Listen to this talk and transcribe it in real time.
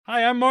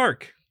Hi, I'm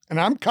Mark.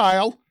 And I'm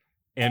Kyle.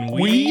 And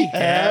we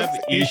have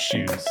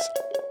issues.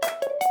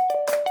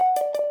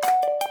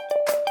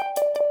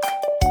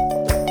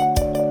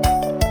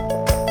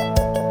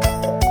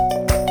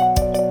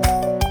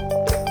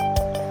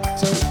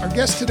 So our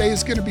guest today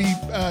is going to be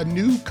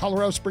new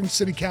Colorado Springs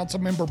City Council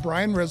member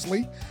Brian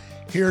Risley,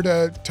 here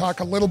to talk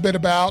a little bit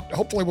about,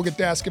 hopefully we'll get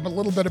to ask him a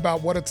little bit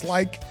about what it's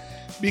like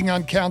being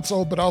on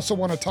council, but also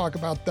want to talk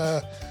about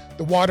the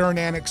water and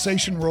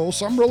annexation rules.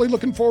 So I'm really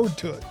looking forward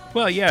to it.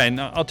 Well, yeah,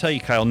 and I'll tell you,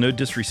 Kyle, no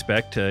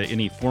disrespect to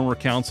any former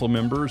council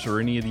members or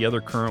any of the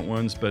other current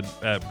ones, but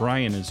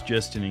Brian is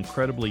just an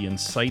incredibly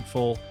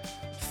insightful,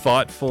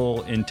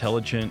 thoughtful,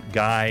 intelligent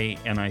guy,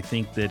 and I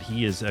think that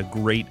he is a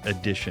great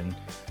addition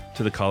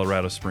to the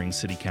Colorado Springs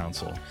City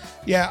Council.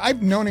 Yeah,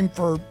 I've known him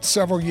for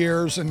several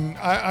years, and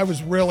I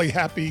was really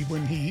happy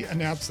when he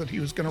announced that he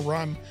was going to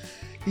run.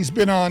 He's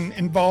been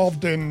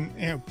involved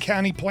in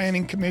county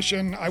planning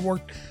commission. I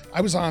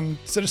was on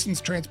Citizens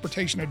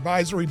Transportation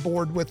Advisory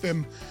Board with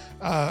him.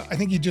 I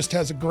think he just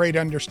has a great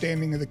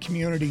understanding of the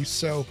community.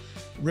 So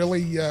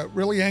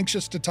really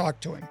anxious to talk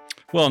to him.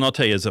 Well, and I'll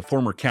tell you, as a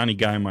former county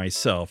guy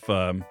myself,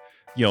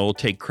 I'll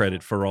take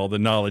credit for all the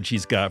knowledge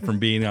he's got from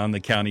being on the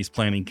county's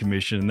planning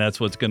commission. And that's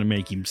what's going to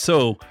make him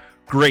so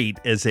great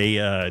as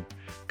a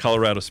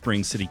Colorado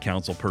Springs City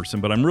Council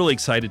person. But I'm really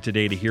excited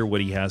today to hear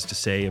what he has to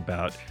say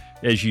about,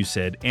 as you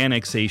said,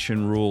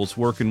 annexation rules,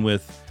 working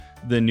with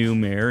the new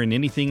mayor, and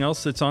anything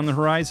else that's on the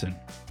horizon.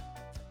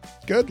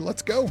 Good,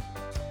 let's go.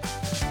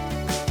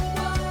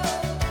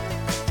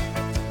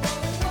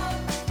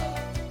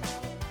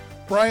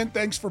 Brian,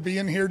 thanks for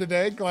being here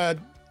today. Glad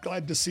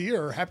to see you,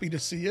 or happy to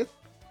see you.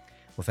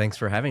 Well, thanks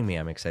for having me.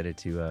 I'm excited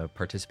to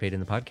participate in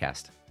the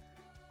podcast.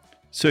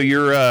 So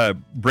you're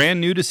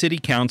brand new to City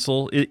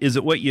Council. Is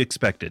it what you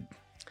expected?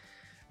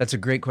 That's a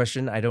great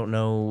question. I don't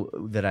know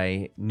that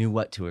I knew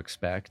what to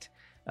expect.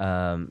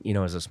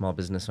 As a small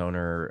business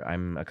owner,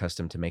 I'm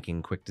accustomed to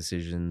making quick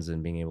decisions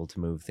and being able to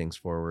move things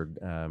forward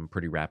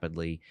pretty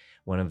rapidly.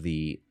 One of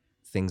the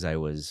things I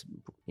was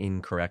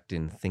incorrect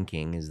in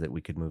thinking is that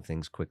we could move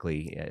things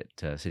quickly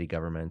at city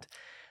government.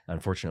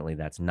 Unfortunately,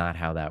 that's not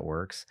how that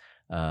works.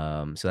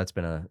 So that's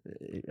been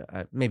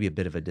maybe a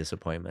bit of a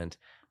disappointment.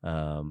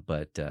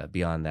 But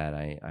beyond that,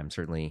 I'm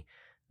certainly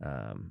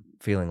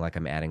feeling like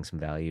I'm adding some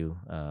value.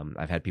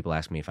 I've had people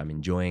ask me if I'm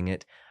enjoying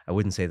it. I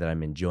wouldn't say that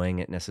I'm enjoying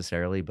it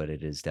necessarily, but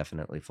it is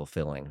definitely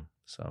fulfilling.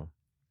 So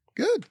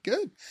good.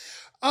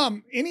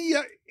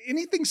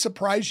 Anything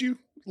surprise you,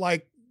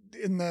 like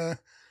in the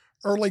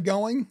early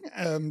going?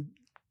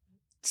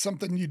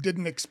 Something you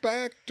didn't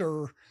expect,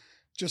 or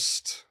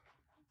just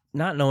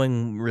not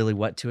knowing really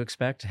what to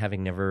expect,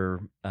 having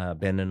never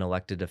been an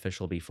elected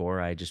official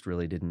before? I just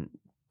really didn't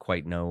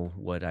quite know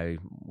what I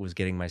was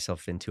getting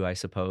myself into, I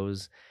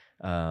suppose.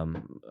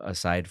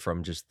 Aside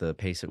from just the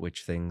pace at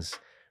which things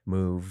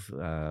move,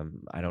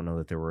 I don't know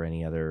that there were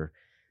any other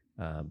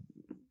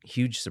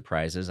huge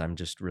surprises. I'm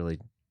just really,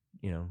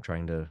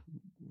 trying to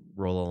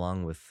roll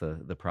along with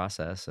the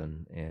process,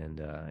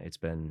 and it's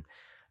been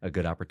a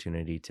good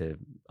opportunity to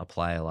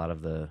apply a lot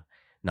of the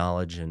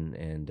knowledge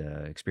and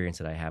experience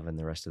that I have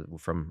in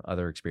from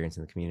other experience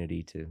in the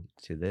community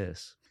to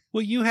this.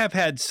 Well, you have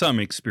had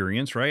some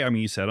experience, right? I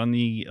mean, you sat on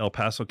the El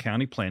Paso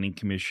County Planning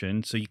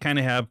Commission, so you kind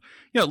of have,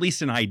 at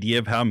least an idea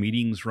of how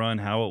meetings run,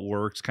 how it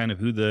works, kind of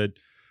who the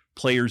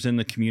players in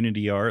the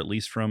community are, at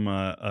least from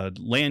a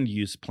land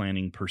use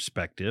planning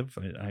perspective.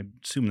 I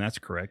assume that's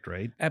correct,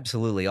 right?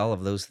 Absolutely. All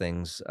of those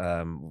things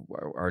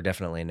are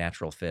definitely a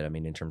natural fit. I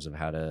mean, in terms of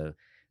how to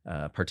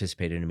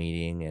participate in a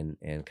meeting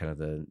and kind of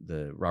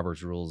the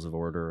Robert's Rules of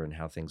Order and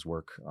how things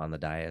work on the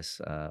dais.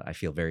 I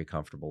feel very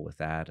comfortable with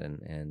that.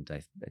 And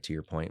to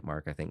your point,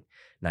 Mark, I think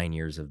 9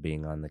 years of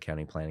being on the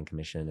County Planning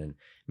Commission and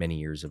many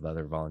years of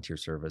other volunteer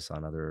service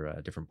on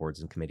other different boards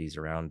and committees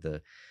around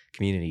the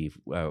community,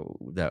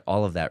 that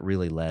all of that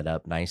really led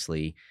up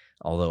nicely,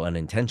 although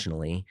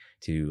unintentionally,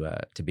 to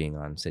being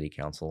on City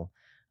Council.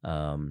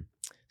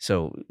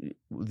 So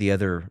the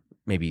other,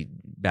 maybe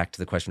back to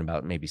the question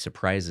about maybe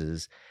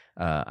surprises,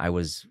 I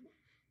was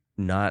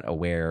not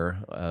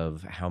aware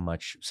of how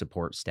much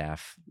support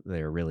staff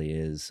there really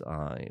is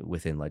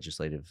within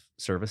legislative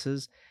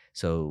services.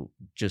 So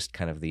just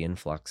kind of the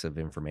influx of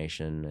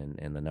information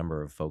and the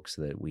number of folks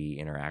that we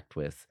interact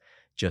with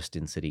just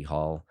in City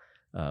Hall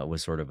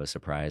was sort of a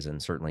surprise,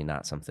 and certainly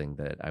not something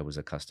that I was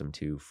accustomed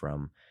to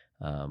from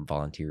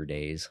volunteer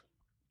days.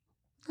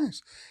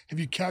 Nice. Have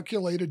you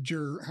calculated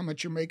how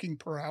much you're making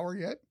per hour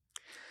yet?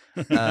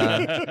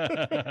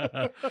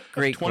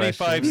 Great 25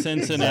 question.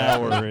 cents an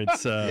hour.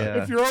 It's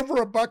If you're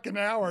over $1 an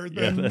hour,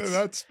 then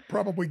that's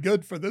probably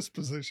good for this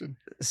position.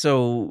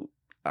 So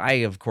I,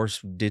 of course,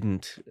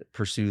 didn't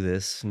pursue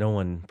this. No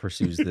one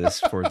pursues this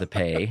for the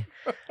pay.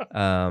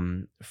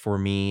 For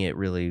me, it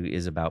really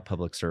is about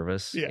public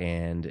service,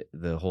 and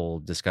the whole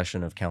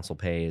discussion of council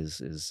pay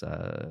is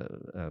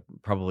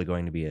probably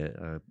going to be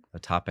a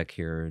topic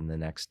here in the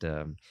next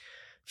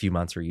few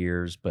months or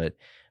years. But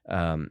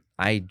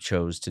I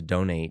chose to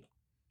donate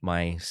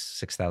my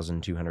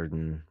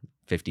 $6,250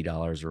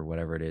 $50 or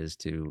whatever it is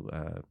to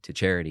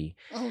charity.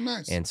 Oh,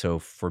 nice. And so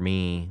for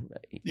me,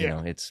 you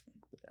know,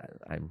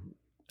 I'm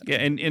Yeah,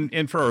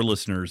 and for our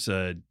listeners,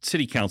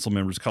 city council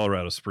members,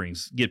 Colorado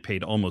Springs, get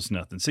paid almost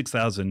nothing,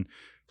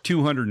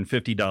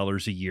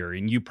 $6,250 a year.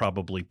 And you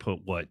probably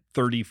put,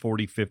 30,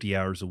 40, 50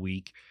 hours a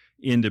week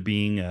into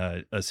being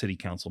a city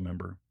council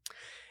member?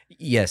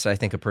 Yes, I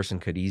think a person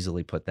could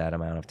easily put that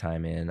amount of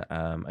time in.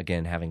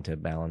 Again, having to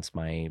balance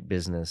my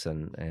business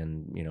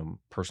and you know,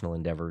 personal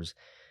endeavors.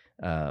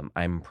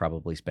 I'm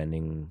probably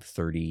spending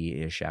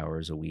 30-ish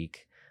hours a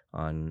week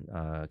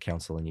on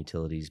council and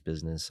utilities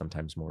business,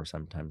 sometimes more,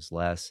 sometimes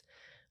less.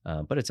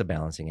 But it's a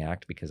balancing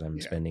act because I'm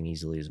spending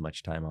easily as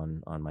much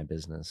time on my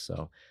business.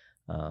 So,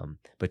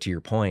 but to your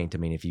point, I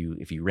mean, if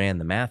you ran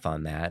the math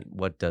on that,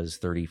 what does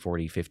 30,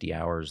 40, 50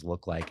 hours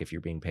look like if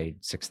you're being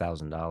paid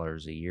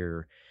 $6,000 a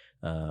year?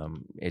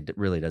 It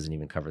really doesn't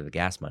even cover the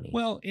gas money.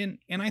 Well, and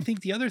I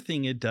think the other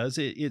thing it does,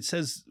 it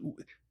says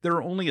there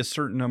are only a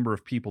certain number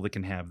of people that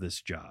can have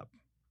this job,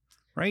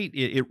 right?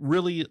 It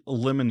really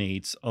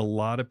eliminates a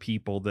lot of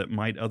people that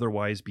might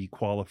otherwise be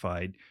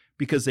qualified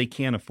because they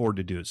can't afford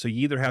to do it. So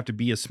you either have to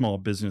be a small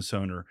business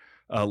owner,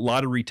 a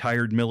lot of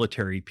retired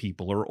military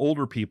people or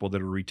older people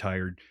that are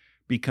retired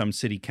become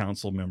city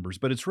council members.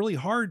 But it's really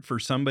hard for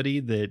somebody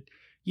that,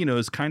 you know,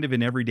 is kind of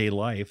in everyday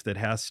life that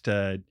has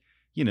to,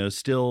 you know,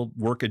 still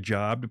work a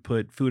job to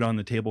put food on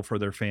the table for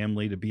their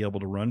family to be able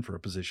to run for a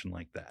position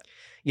like that.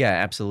 Yeah,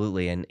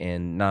 absolutely.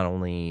 And not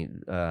only,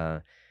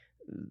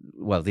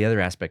 well, the other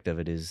aspect of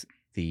it is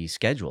the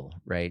schedule,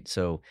 right?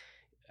 So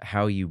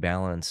how you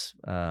balance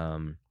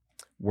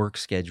work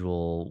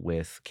schedule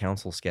with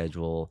council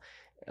schedule,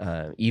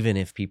 even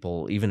if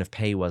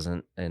pay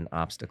wasn't an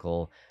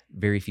obstacle,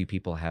 very few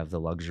people have the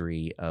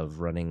luxury of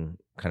running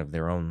kind of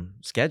their own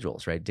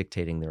schedules, right?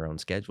 Dictating their own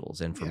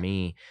schedules. And for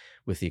me,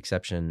 with the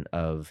exception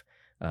of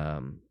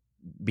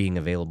being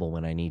available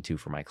when I need to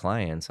for my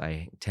clients,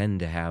 I tend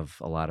to have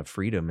a lot of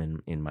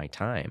freedom in my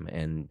time.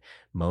 And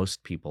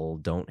most people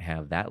don't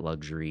have that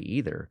luxury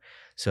either.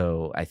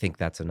 So I think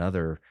that's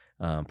another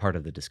part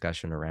of the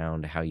discussion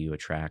around how you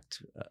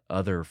attract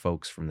other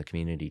folks from the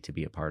community to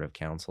be a part of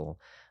council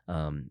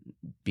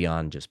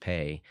beyond just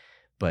pay.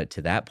 But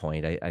to that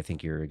point, I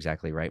think you're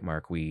exactly right,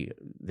 Mark.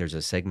 There's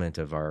a segment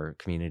of our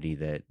community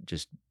that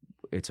just,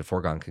 it's a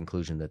foregone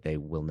conclusion that they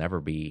will never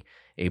be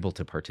able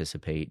to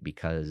participate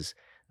because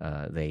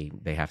they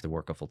have to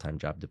work a full-time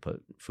job to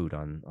put food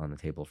on the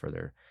table for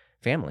their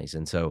families.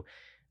 And so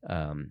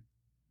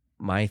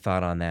my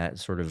thought on that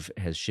sort of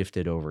has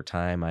shifted over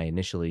time. I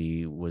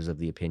initially was of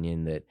the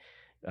opinion that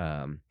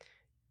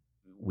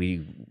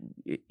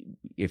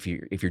if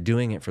you're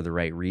doing it for the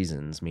right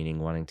reasons, meaning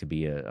wanting to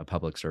be a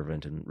public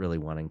servant and really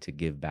wanting to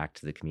give back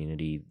to the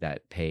community,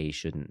 that pay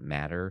shouldn't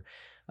matter.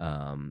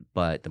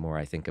 But the more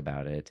I think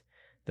about it,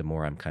 the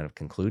more I'm kind of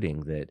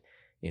concluding that,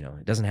 you know,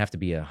 it doesn't have to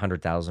be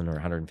 $100,000 or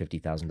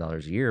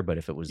 $150,000 a year, but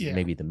if it was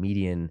maybe the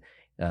median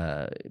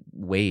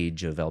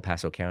wage of El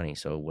Paso County,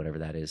 so whatever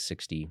that is,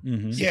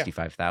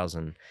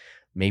 65,000,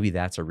 maybe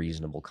that's a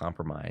reasonable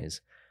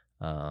compromise.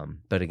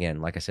 But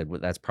again, like I said,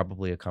 that's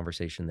probably a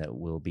conversation that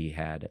will be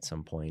had at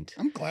some point.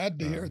 I'm glad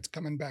to hear it's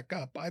coming back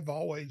up. I've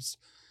always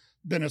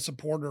been a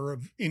supporter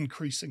of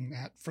increasing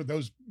that for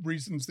those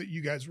reasons that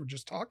you guys were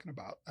just talking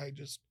about. I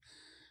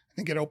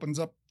think it opens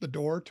up the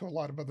door to a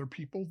lot of other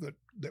people that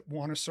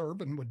want to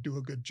serve and would do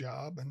a good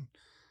job and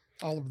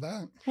all of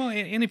that. Well,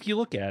 and if you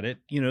look at it,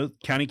 you know,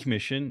 county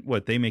commission,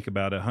 they make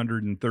about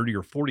 130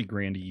 or 40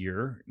 grand a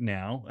year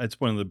now. That's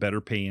one of the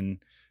better paying,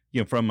 you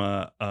know, from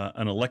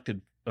an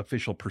elected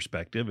official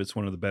perspective, it's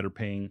one of the better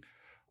paying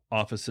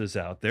offices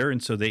out there.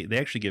 And so they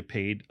actually get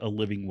paid a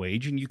living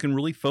wage, and you can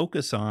really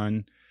focus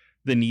on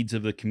the needs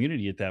of the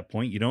community at that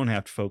point. You don't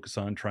have to focus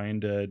on trying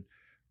to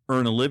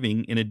earn a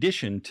living in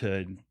addition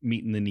to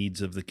meeting the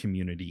needs of the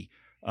community.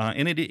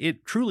 And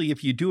it truly,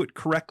 if you do it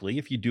correctly,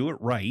 if you do it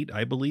right,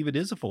 I believe it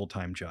is a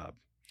full-time job.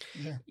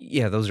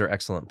 Yeah, those are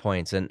excellent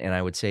points. And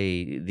I would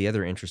say the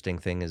other interesting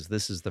thing is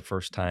this is the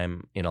first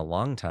time in a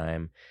long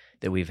time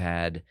that we've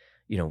had,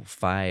 you know,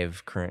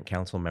 5 current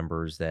council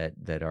members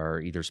that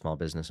are either small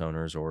business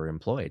owners or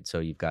employed. So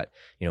you've got,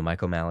 you know,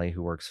 Mike O'Malley,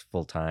 who works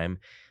full-time.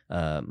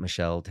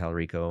 Michelle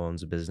Talarico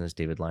owns a business.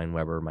 David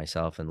Lineweber,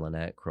 myself, and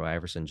Lynette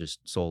Crow-Iverson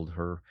just sold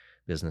her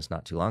business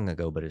not too long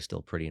ago, but is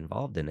still pretty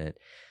involved in it.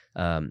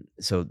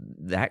 So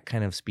that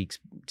kind of speaks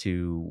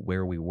to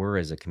where we were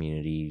as a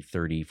community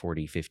 30,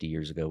 40, 50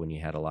 years ago, when you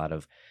had a lot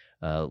of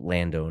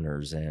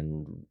landowners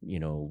and, you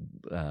know,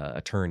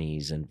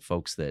 attorneys and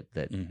folks that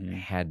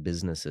had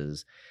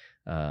businesses.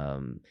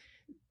 So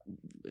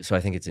I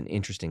think it's an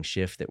interesting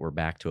shift that we're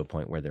back to a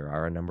point where there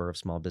are a number of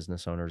small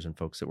business owners and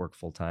folks that work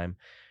full time.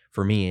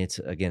 For me, it's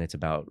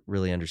about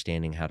really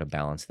understanding how to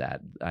balance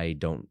that. I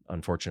don't,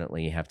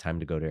 unfortunately, have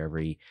time to go to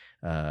every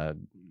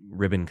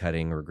ribbon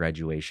cutting or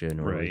graduation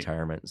or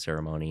retirement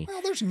ceremony.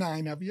 Well, there's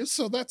 9 of you,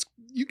 so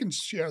you can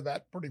share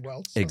that pretty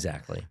well. So.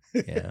 Exactly.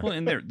 Yeah. Well,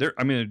 and there.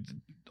 I mean,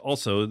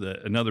 also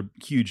another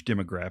huge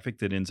demographic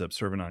that ends up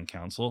serving on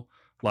council.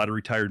 A lot of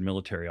retired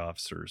military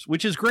officers,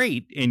 which is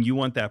great, and you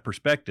want that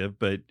perspective,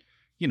 but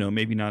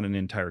maybe not an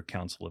entire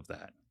council of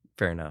that.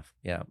 Fair enough.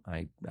 Yeah,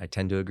 I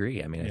tend to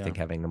agree. I mean, I Yeah. think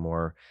having a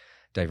more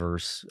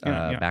diverse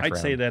Yeah, background. I'd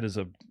say that as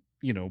a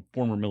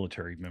former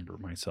military member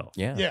myself.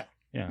 Yeah. Yeah.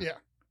 Yeah. Yeah.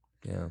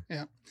 Yeah.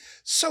 Yeah.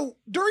 So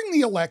during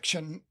the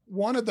election,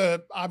 one of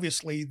the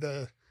obviously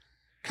the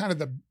kind of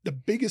the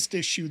biggest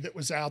issue that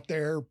was out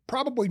there,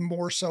 probably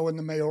more so in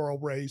the mayoral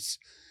race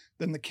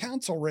than the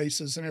council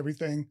races and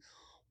everything,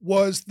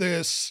 was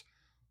this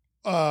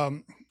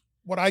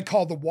what I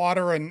call the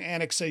water and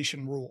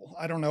annexation rule.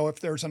 I don't know if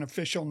there's an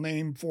official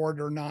name for it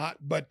or not,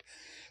 but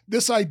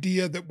this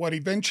idea that what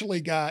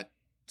eventually got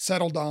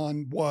settled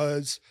on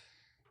was,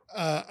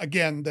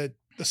 again, that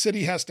the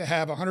city has to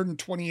have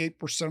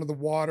 128% of the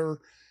water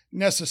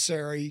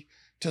necessary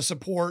to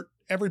support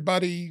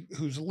everybody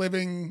who's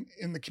living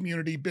in the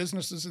community,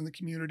 businesses in the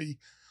community,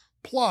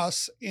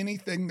 plus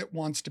anything that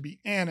wants to be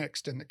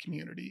annexed in the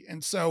community.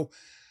 And so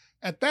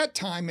at that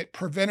time, it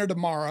prevented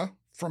Amara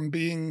from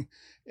being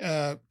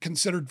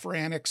considered for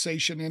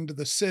annexation into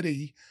the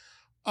city.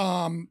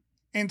 And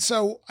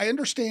so I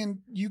understand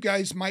you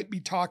guys might be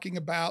talking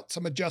about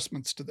some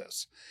adjustments to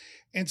this.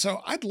 And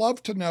so I'd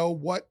love to know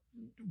what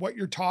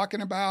you're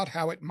talking about,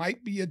 how it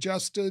might be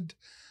adjusted,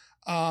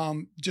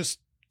 just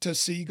to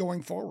see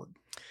going forward.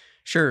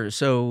 Sure.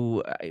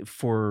 So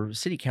for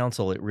city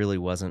council, it really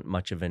wasn't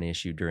much of an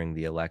issue during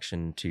the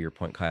election. To your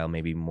point, Kyle,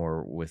 maybe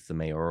more with the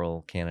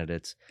mayoral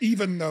candidates.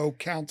 Even though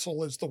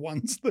council is the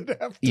ones that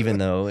have to. Even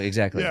though,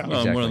 exactly. Yeah. Well,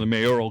 exactly. one of the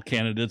mayoral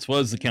candidates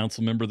was the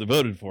council member that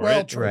voted for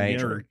Well, it. true, Right.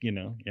 true.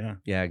 Yeah.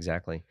 Yeah,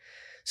 exactly.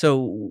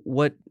 So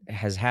what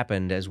has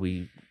happened as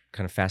we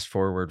kind of fast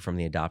forward from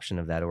the adoption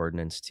of that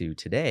ordinance to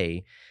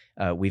today,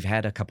 we've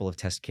had a couple of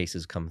test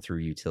cases come through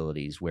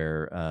utilities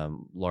where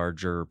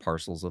larger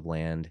parcels of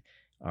land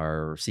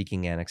are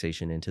seeking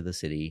annexation into the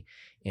city.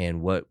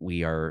 And what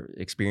we are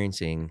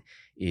experiencing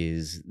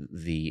is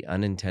the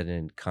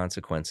unintended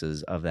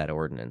consequences of that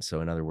ordinance.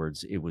 So in other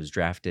words, it was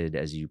drafted,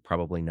 as you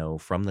probably know,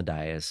 from the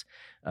dais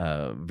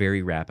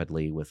very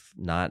rapidly with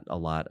not a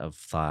lot of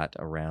thought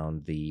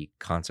around the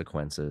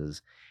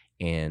consequences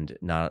and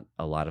not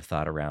a lot of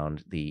thought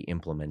around the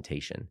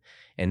implementation.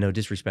 And no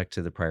disrespect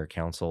to the prior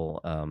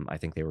council, I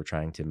think they were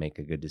trying to make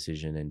a good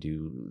decision and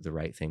do the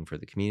right thing for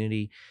the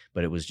community,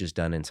 but it was just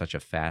done in such a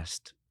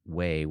fast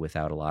way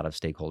without a lot of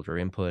stakeholder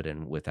input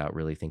and without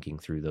really thinking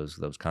through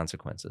those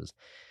consequences.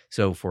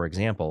 So, for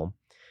example,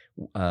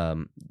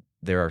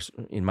 there are,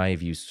 in my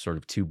view, sort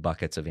of two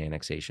buckets of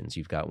annexations.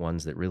 You've got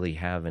ones that really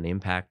have an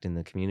impact in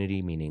the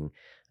community, meaning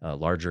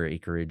larger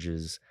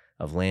acreages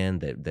of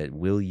land that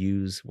will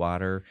use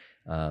water,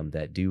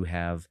 that do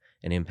have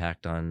an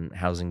impact on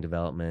housing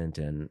development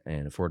and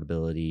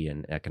affordability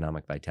and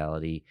economic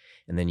vitality.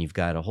 And then you've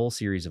got a whole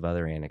series of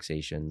other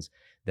annexations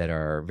that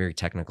are very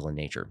technical in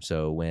nature.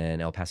 So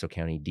when El Paso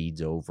County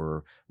deeds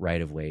over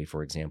right-of-way,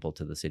 for example,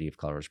 to the city of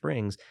Colorado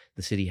Springs,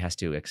 the city has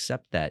to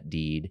accept that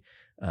deed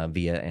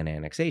via an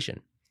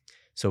annexation.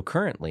 So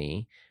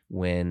currently,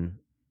 when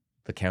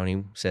the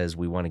county says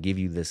we want to give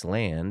you this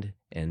land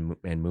and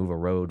move a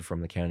road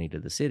from the county to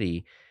the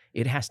city,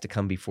 it has to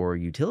come before a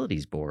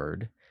utilities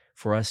board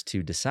for us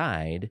to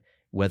decide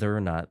whether or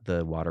not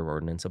the water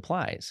ordinance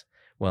applies.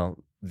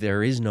 Well,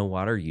 there is no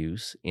water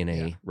use in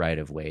a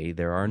right-of-way.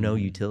 There are no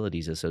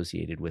utilities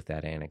associated with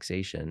that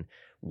annexation.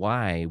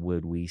 Why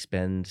would we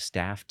spend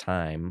staff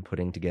time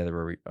putting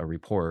together a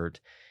report,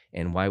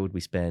 and why would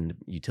we spend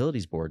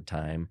utilities board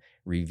time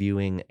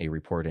reviewing a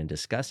report and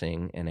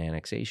discussing an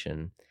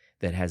annexation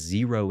that has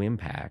zero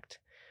impact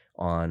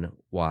on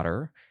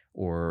water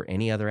or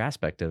any other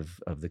aspect of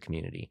the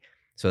community?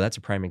 So that's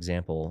a prime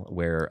example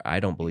where I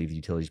don't believe the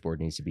utilities board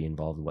needs to be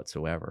involved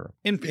whatsoever.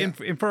 And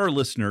for our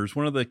listeners,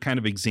 one of the kind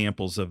of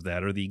examples of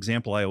that, or the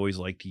example I always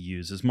like to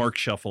use, is Mark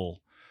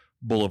Shuffle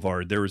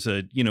Boulevard. There was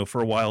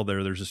for a while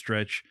there's a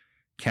stretch,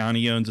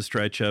 county owns a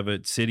stretch of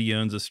it, city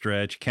owns a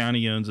stretch,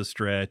 county owns a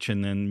stretch,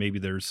 and then maybe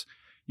there's,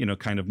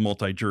 kind of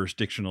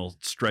multi-jurisdictional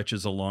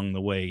stretches along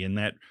the way. And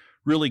that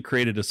really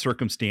created a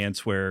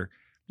circumstance where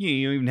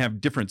you even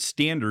have different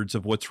standards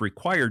of what's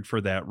required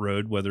for that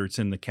road, whether it's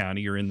in the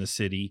county or in the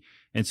city.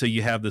 And so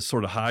you have this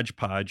sort of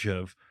hodgepodge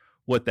of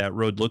what that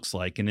road looks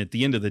like. And at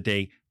the end of the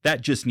day,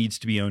 that just needs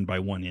to be owned by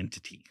one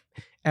entity.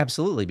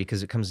 Absolutely,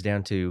 because it comes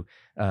down to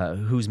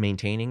who's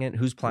maintaining it,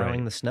 who's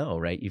plowing the snow,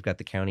 right? You've got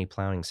the county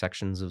plowing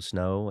sections of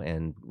snow,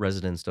 and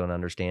residents don't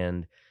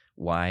understand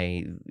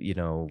why,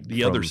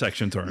 the other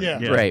sections aren't.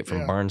 Yeah. Right,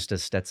 from Barnes to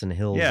Stetson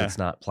Hills, Yeah. it's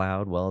not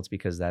plowed. Well, it's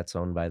because that's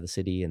owned by the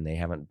city, and they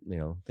haven't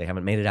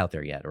made it out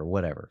there yet, or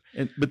whatever.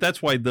 But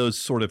that's why those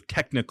sort of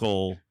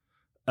technical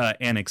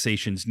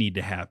annexations need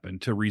to happen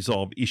to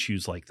resolve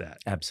issues like that.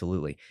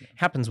 Absolutely.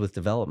 Happens with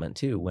development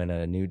too. When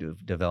a new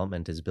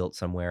development is built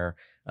somewhere,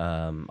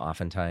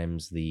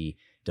 oftentimes the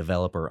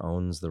developer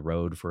owns the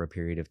road for a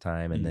period of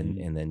time and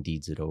then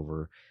deeds it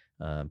over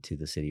to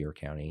the city or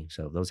county.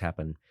 So those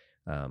happen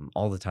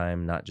all the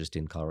time, not just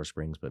in Colorado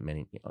Springs, but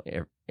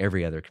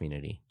every other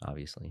community,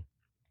 obviously.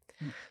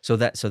 So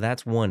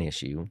that's one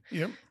issue.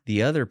 Yep.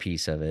 The other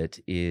piece of it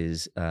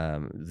is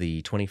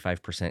the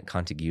 25%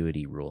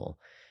 contiguity rule.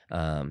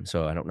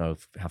 So I don't know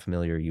how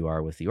familiar you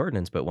are with the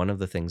ordinance, but one of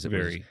the things that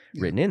was Very.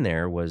 written in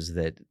there was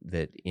that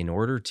in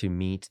order to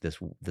meet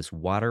this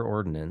water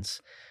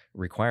ordinance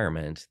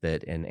requirement,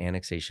 that an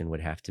annexation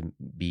would have to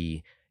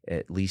be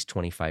at least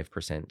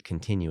 25%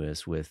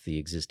 continuous with the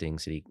existing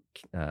city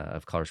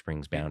of Colorado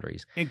Springs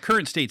boundaries. And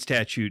current state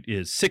statute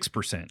is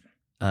 6%.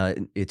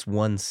 It's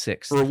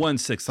 1/6. Or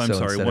 1/6. I'm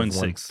sorry, instead of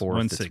 1/6.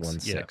 1/4,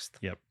 it's 1/6.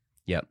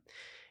 Yep.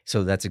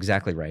 So that's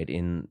exactly right.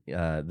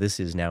 This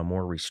is now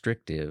more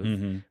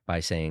restrictive by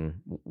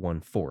saying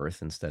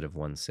 1/4 instead of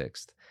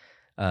 1/6.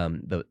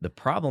 The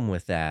problem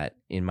with that,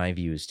 in my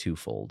view, is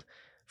twofold.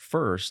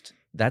 First,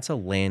 that's a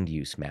land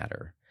use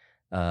matter.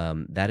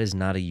 That is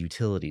not a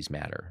utilities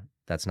matter.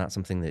 That's not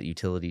something that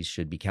utilities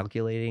should be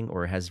calculating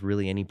or has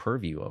really any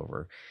purview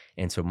over.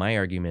 And so my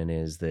argument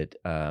is that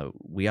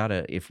we ought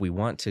to, if we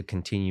want to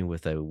continue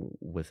with a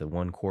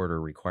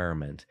 1/4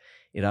 requirement,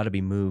 it ought to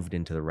be moved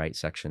into the right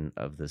section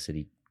of the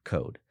city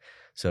code.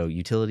 So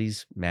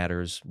utilities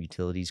matters,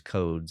 utilities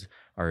codes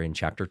are in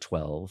Chapter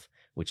 12,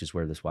 which is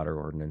where this water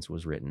ordinance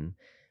was written.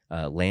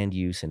 Land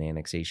use and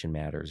annexation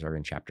matters are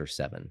in Chapter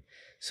 7.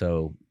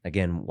 So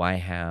again, why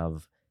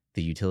have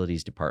the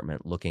utilities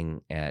department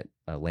looking at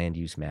a land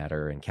use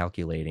matter and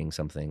calculating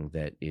something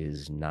that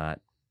is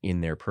not in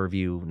their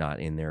purview, not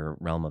in their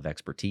realm of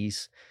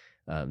expertise?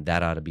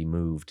 That ought to be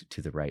moved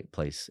to the right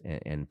place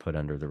and put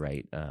under the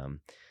right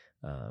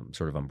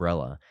sort of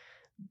umbrella,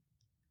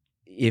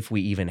 if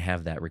we even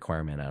have that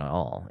requirement at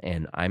all.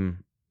 And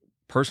I'm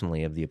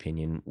personally of the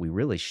opinion we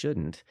really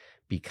shouldn't,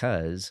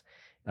 because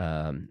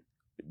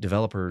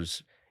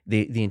developers,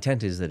 the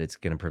intent is that it's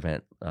going to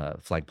prevent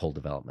flagpole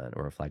development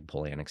or a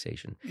flagpole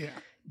annexation. Yeah.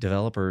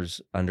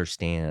 Developers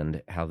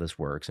understand how this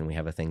works, and we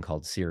have a thing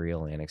called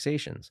serial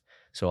annexations.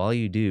 So all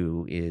you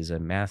do is a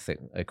math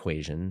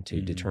equation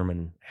to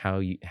determine how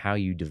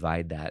you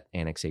divide that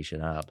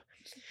annexation up.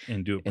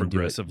 And do it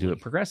progressively. Do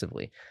it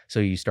progressively. So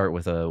you start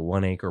with a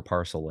 1 acre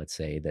parcel, let's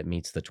say, that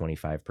meets the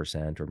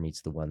 25% or meets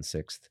the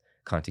 1/6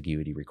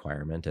 contiguity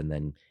requirement, and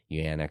then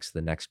you annex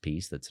the next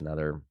piece that's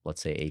another,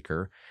 let's say,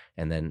 acre,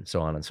 and then so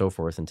on and so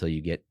forth until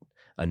you get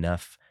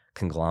enough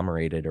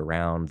conglomerated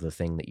around the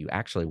thing that you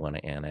actually want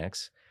to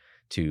annex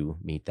to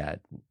meet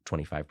that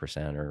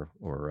 25% or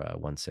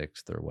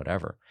 1/6 or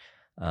whatever.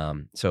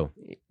 So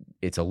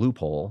it's a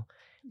loophole,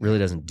 really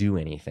doesn't do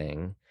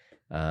anything.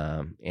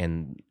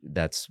 And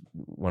that's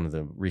one of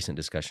the recent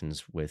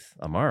discussions with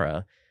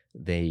Amara.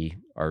 They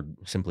are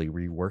simply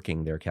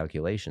reworking their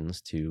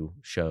calculations to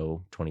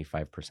show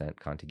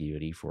 25%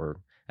 contiguity for,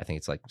 I think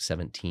it's like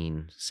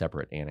 17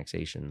 separate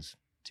annexations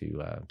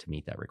to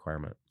meet that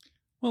requirement.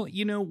 Well,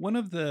 one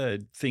of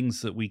the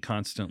things that we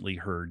constantly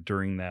heard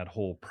during that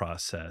whole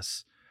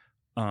process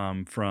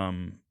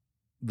from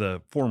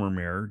the former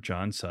mayor,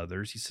 John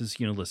Suthers, he says,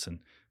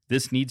 listen,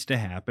 this needs to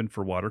happen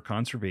for water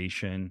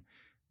conservation.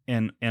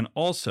 And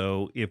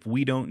also, if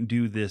we don't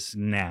do this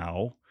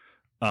now,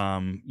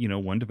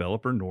 one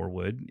developer,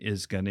 Norwood,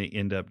 is going to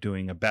end up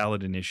doing a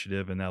ballot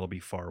initiative, and that'll be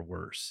far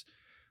worse.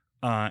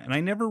 And I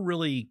never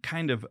really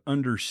kind of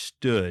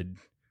understood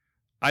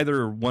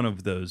either one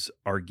of those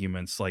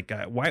arguments. Like,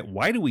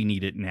 why do we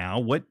need it now?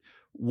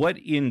 What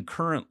in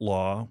current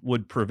law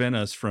would prevent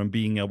us from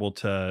being able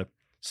to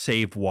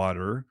save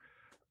water?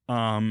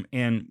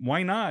 And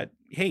why not?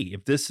 Hey,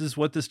 if this is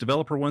what this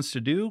developer wants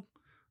to do,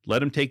 let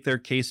them take their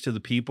case to the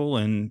people,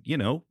 and,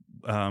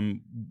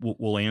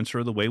 we'll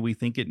answer the way we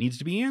think it needs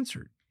to be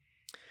answered.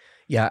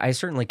 Yeah, I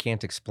certainly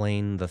can't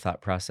explain the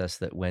thought process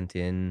that went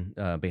in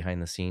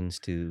behind the scenes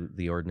to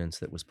the ordinance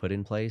that was put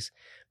in place,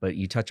 but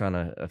you touch on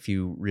a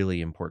few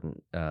really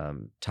important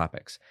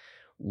topics.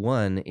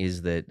 One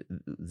is that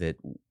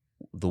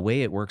the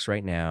way it works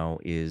right now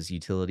is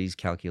utilities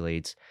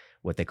calculates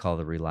what they call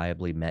the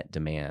reliably met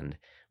demand,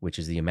 which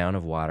is the amount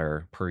of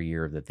water per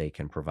year that they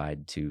can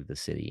provide to the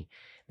city.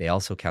 They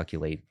also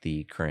calculate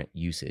the current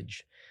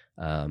usage.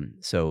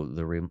 So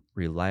the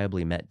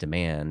reliably met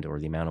demand, or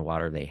the amount of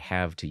water they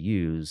have to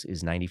use,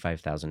 is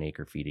 95,000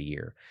 acre feet a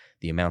year.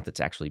 The amount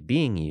that's actually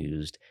being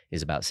used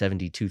is about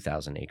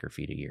 72,000 acre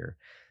feet a year.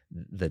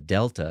 The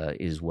delta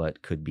is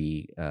what could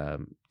be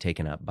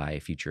taken up by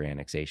future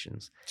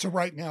annexations. So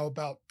right now,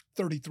 about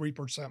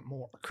 33%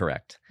 more.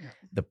 Correct. Yeah.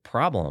 The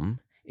problem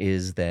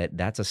is that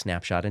that's a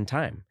snapshot in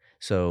time.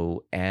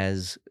 So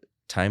as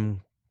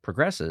time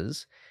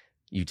progresses,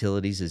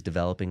 utilities is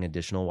developing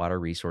additional water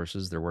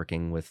resources. They're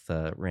working with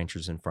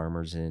ranchers and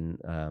farmers in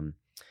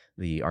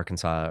the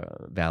Arkansas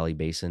Valley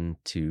Basin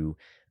to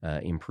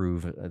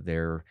improve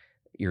their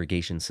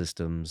irrigation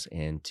systems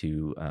and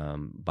to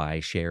buy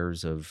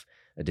shares of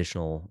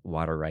additional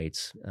water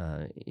rights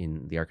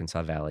in the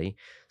Arkansas Valley.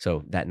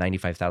 So that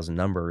 95,000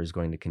 number is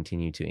going to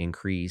continue to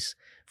increase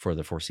for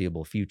the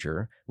foreseeable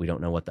future. We don't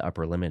know what the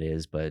upper limit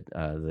is, but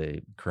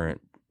the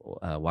current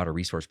water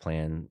resource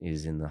plan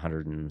is in the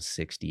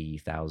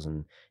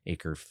 160,000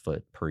 acre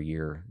foot per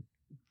year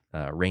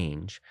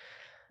range.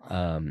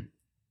 And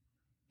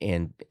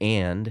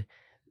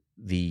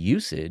the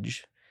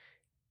usage,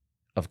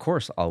 of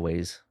course,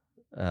 always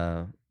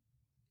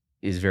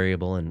is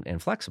variable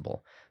and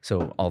flexible.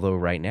 So although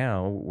right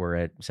now we're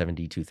at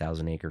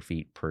 72,000 acre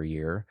feet per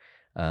year,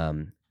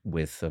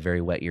 with a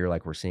very wet year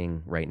like we're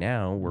seeing right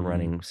now, we're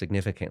running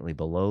significantly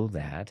below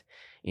that.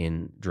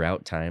 In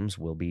drought times,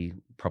 we'll be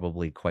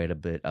probably quite a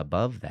bit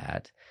above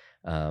that.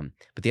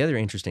 But the other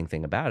interesting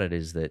thing about it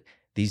is that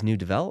these new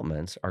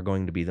developments are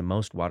going to be the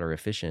most water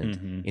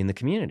efficient in the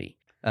community.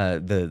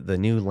 The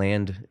new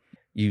land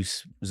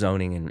use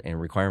zoning and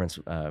requirements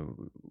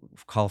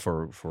call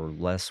for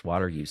less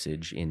water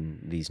usage in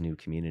these new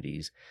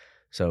communities.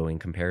 So in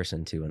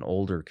comparison to an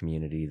older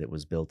community that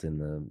was built in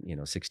the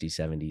 60s,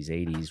 70s,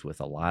 80s with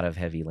a lot of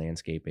heavy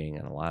landscaping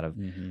and a lot of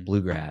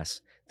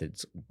bluegrass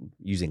that's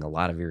using a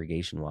lot of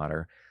irrigation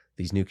water,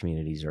 these new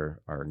communities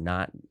are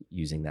not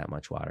using that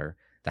much water.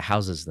 The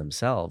houses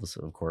themselves,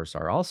 of course,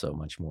 are also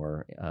much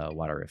more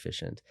water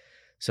efficient.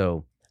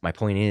 So my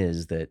point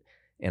is that,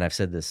 and I've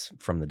said this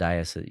from the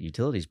dais at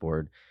Utilities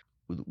Board,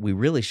 we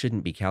really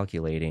shouldn't be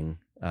calculating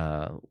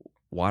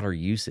water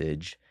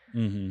usage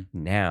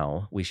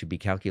now. We should be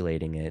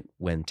calculating it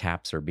when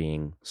taps are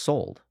being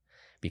sold,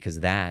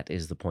 because that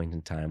is the point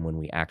in time when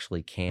we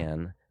actually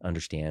can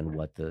understand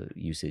what the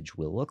usage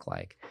will look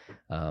like.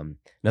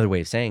 Another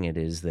way of saying it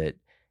is that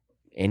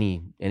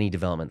any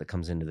development that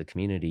comes into the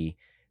community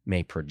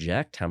may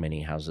project how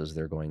many houses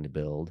they're going to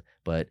build,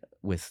 but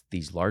with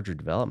these larger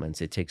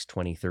developments, it takes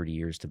 20, 30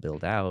 years to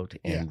build out,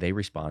 and they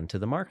respond to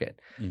the market.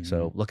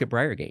 So look at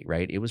Briargate,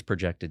 right? It was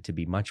projected to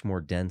be much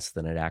more dense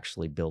than it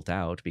actually built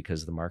out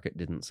because the market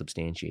didn't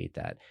substantiate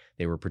that.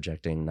 They were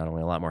projecting not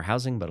only a lot more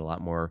housing, but a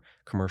lot more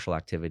commercial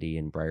activity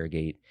in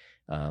Briargate.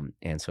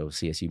 And so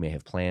CSU may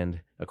have planned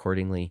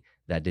accordingly.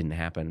 That didn't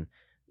happen.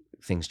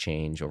 Things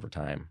change over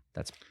time.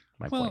 That's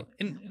my point.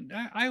 And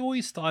I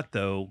always thought,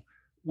 though,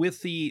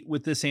 with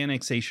this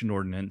annexation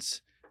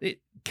ordinance,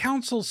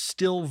 council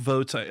still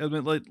votes. I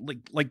mean,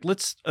 like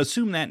let's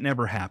assume that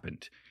never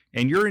happened,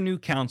 and you're a new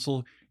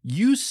council.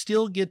 You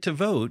still get to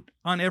vote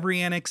on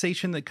every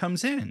annexation that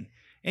comes in,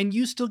 and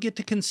you still get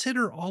to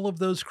consider all of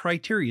those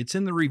criteria. It's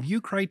in the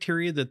review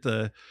criteria that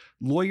the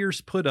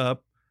lawyers put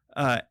up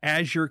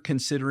as you're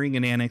considering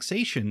an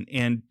annexation.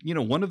 And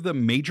one of the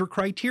major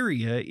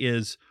criteria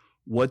is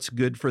what's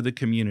good for the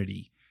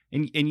community.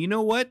 And you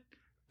know what?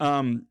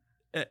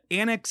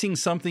 Annexing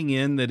something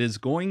in that is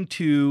going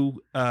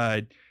to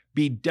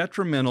be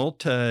detrimental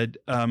to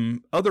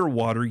other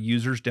water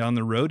users down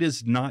the road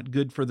is not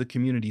good for the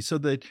community. So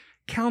the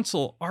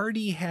council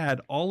already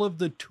had all of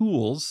the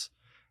tools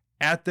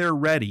at their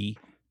ready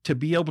to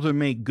be able to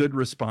make good,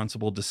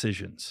 responsible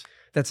decisions.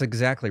 That's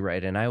exactly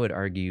right. And I would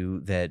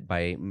argue that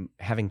by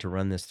having to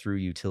run this through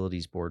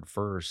Utilities Board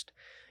first,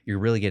 you're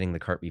really getting the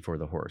cart before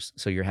the horse.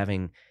 So you're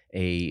having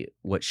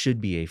what should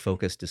be a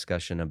focused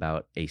discussion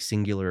about a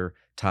singular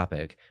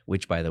topic,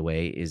 which, by the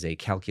way, is a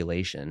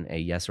calculation, a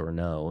yes or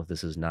no.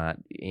 This is not,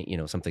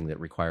 something that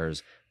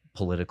requires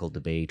political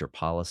debate or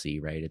policy,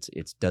 right?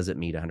 It's does it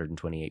meet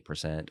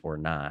 128% or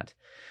not?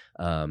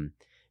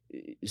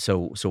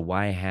 So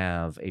why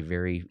have a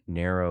very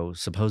narrow,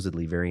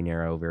 supposedly very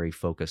narrow, very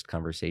focused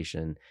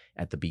conversation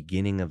at the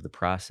beginning of the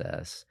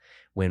process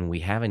when we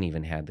haven't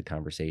even had the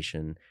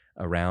conversation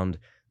around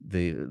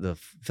the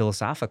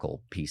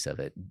philosophical piece of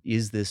it?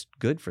 Is this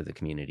good for the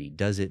community?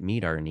 Does it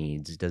meet our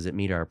needs? Does it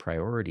meet our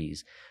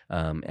priorities?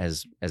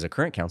 As a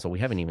current council, we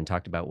haven't even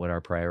talked about what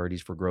our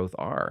priorities for growth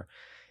are.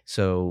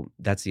 So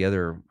that's the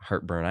other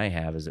heartburn I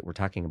have, is that we're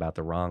talking about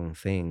the wrong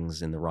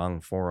things in the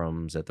wrong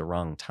forums at the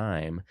wrong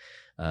time.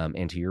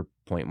 And to your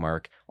point,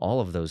 Mark, all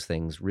of those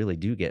things really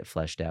do get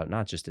fleshed out,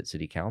 not just at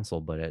City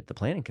Council, but at the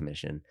Planning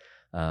Commission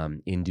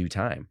in due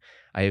time.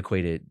 I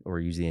equate it, or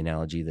use the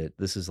analogy that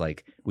this is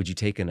like, would you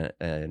take an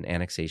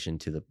annexation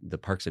to the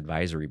Parks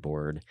Advisory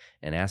Board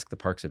and ask the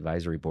Parks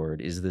Advisory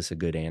Board, is this a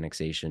good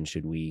annexation?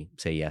 Should we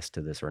say yes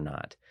to this or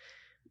not?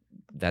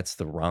 That's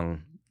the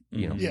wrong,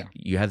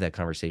 you have that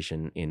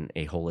conversation in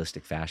a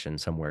holistic fashion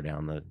somewhere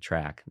down the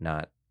track,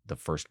 not the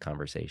first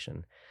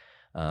conversation.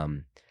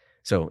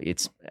 So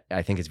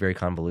I think it's very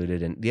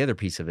convoluted. And the other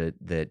piece of it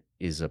that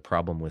is a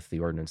problem with the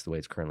ordinance the way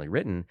it's currently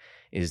written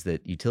is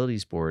that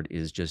Utilities Board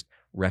is just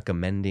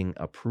recommending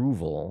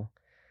approval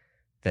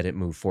that it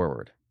move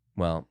forward.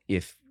 Well,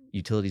 if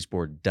Utilities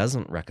Board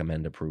doesn't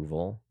recommend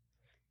approval,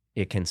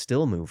 it can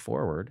still move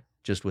forward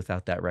just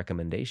without that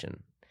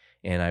recommendation.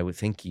 And I would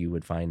think you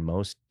would find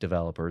most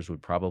developers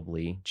would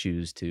probably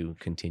choose to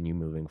continue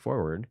moving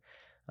forward,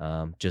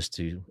 just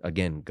to,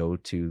 again, go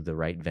to the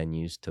right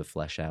venues to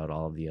flesh out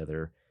all of the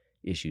other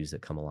issues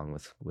that come along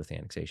with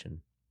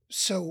annexation.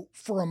 So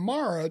for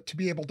Amara to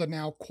be able to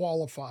now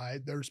qualify,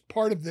 there's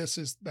part of this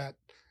is that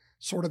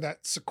sort of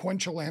that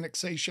sequential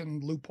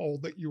annexation loophole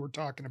that you were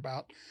talking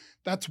about.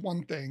 That's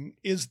one thing.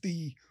 Is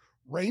the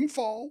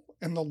rainfall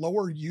and the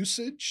lower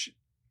usage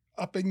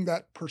upping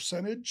that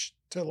percentage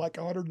to like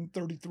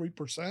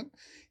 133%?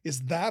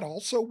 Is that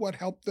also what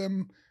helped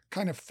them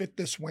kind of fit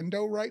this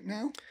window right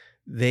now?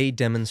 They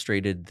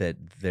demonstrated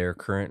that their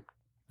current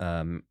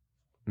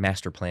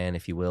master plan,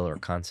 if you will, or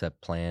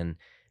concept plan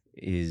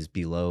is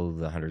below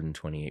the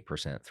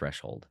 128%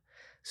 threshold.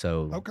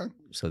 So Okay.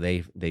 so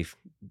they've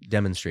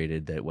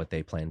demonstrated that what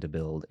they plan to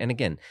build, and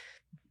again,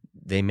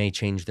 they may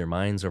change their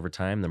minds over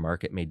time. The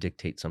market may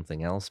dictate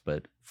something else,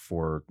 but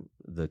for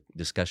the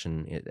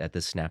discussion at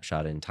this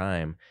snapshot in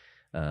time,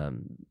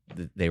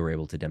 they were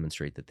able to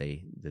demonstrate that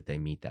they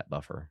meet that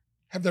buffer.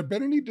 Have there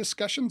been any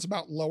discussions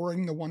about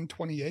lowering the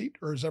 128,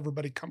 or is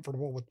everybody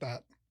comfortable with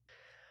that?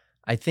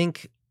 I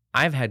think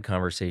I've had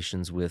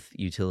conversations with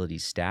utility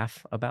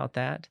staff about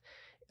that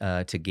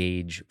to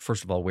gauge,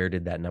 first of all, where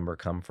did that number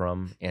come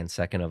from, and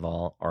second of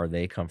all, are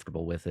they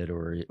comfortable with it,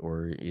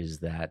 or is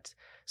that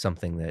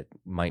something that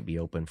might be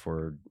open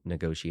for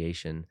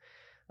negotiation?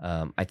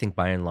 I think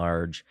by and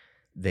large,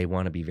 they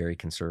want to be very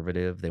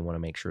conservative. They want to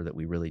make sure that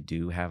we really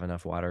do have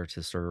enough water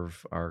to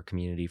serve our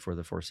community for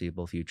the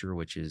foreseeable future,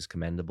 which is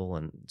commendable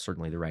and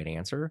certainly the right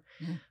answer.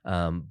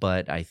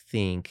 But I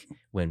think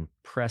when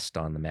pressed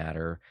on the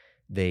matter,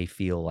 they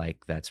feel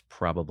like that's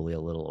probably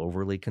a little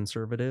overly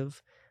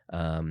conservative. I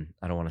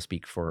don't want to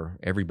speak for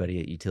everybody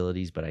at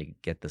utilities, but I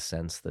get the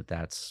sense that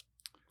that's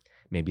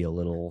maybe a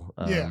little.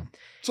 Yeah.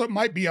 So it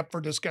might be up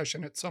for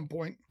discussion at some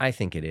point. I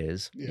think it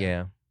is.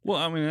 Yeah. Well,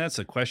 I mean, that's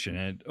a question.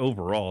 And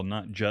overall,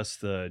 not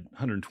just the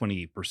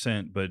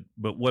 128%,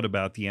 but what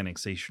about the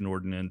annexation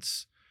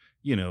ordinance,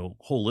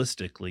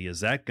 holistically?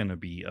 Is that going to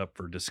be up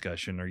for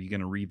discussion? Are you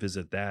going to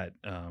revisit that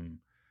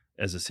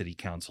as a city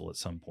council at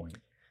some point?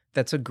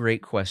 That's a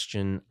great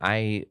question.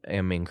 I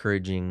am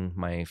encouraging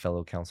my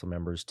fellow council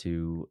members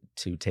to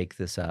take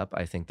this up.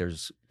 I think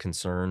there's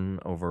concern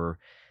over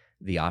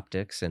the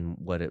optics and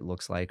what it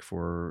looks like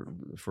for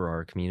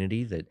our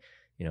community. That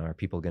are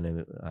people going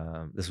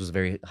to? This was a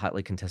very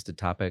hotly contested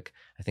topic.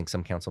 I think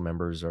some council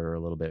members are a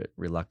little bit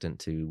reluctant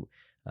to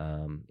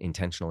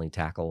intentionally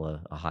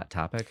tackle a hot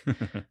topic.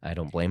 I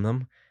don't blame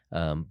them,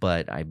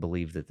 but I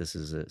believe that this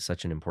is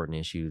such an important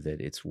issue that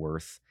it's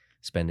worth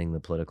spending the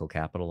political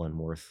capital and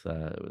worth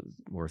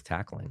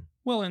tackling.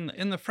 Well,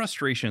 and the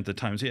frustration at the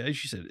times,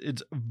 as you said,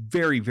 it's a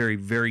very, very,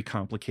 very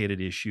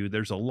complicated issue.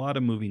 There's a lot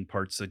of moving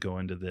parts that go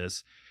into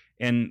this.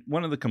 And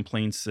one of the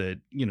complaints that,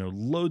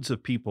 loads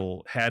of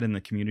people had in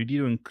the community,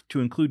 to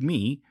include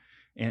me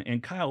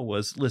and Kyle,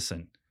 was,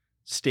 listen,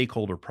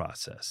 stakeholder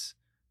process.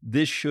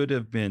 This should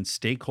have been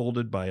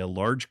stakeholdered by a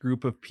large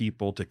group of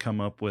people to come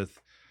up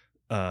with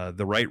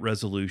the right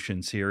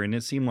resolutions here. And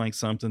it seemed like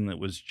something that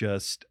was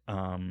just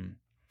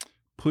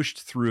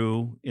pushed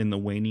through in the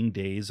waning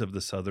days of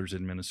the Southers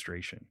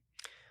administration.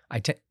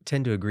 I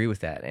tend to agree with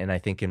that. And I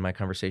think in my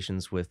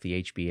conversations with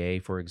the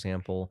HBA, for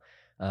example,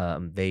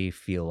 they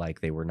feel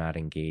like they were not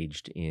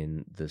engaged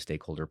in the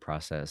stakeholder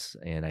process.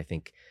 And I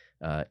think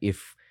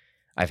if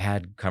I've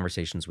had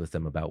conversations with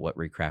them about what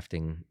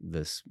recrafting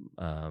this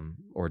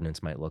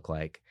ordinance might look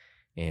like,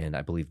 and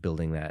I believe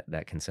building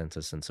that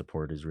consensus and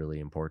support is really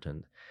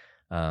important.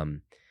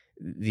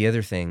 The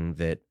other thing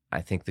that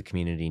I think the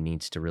community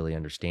needs to really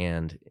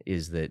understand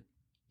is that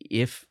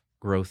if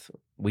growth,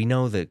 we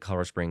know that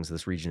Colorado Springs,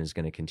 this region, is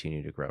going to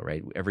continue to grow,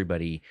 right?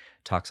 Everybody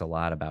talks a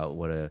lot about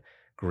what a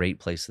great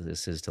place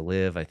this is to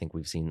live. I think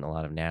we've seen a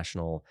lot of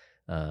national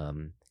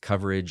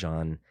coverage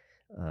on,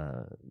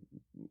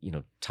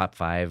 top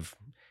 5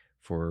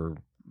 for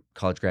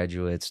college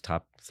graduates,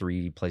 top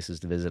 3 places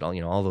to visit,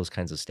 all those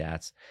kinds of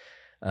stats.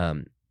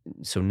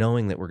 So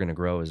knowing that we're going to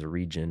grow as a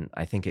region,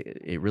 I think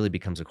it really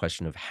becomes a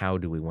question of how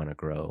do we want to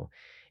grow.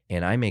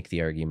 And I make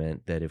the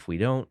argument that if we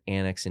don't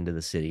annex into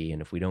the city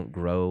and if we don't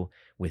grow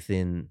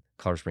within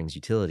Colorado Springs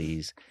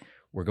utilities,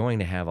 we're going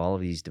to have all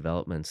of these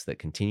developments that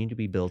continue to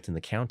be built in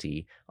the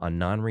county on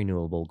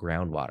non-renewable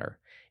groundwater.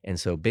 And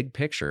so big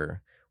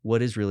picture,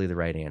 what is really the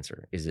right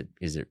answer? Is it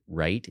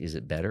right? Is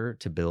it better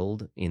to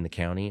build in the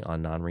county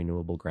on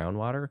non-renewable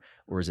groundwater?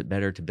 Or is it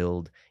better to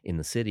build in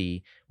the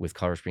city with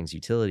Colorado Springs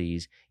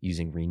utilities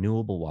using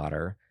renewable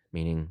water,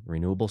 meaning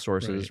renewable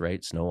sources,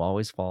 right? Snow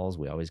always falls.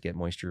 We always get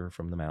moisture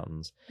from the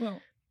mountains. Well,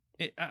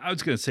 I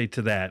was going to say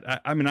to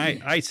that,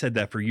 I said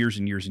that for years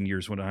and years and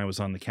years when I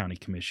was on the county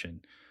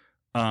commission.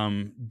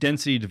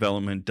 Density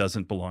development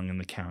doesn't belong in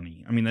the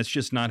county. I mean, that's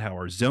just not how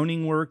our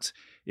zoning works.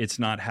 It's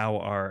not how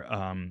our,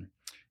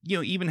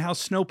 even how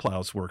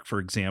snowplows work, for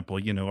example.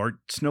 Our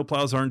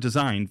snowplows aren't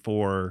designed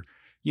for,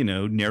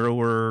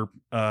 narrower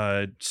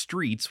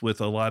streets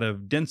with a lot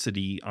of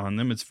density on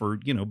them. It's for,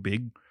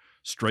 big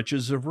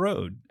stretches of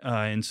road.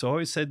 And so I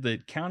always said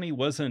that county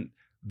wasn't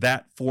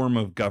that form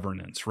of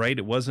governance, right?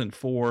 It wasn't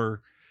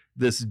for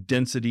this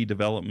density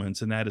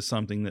developments. And that is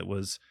something that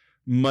was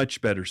much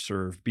better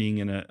served being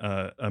in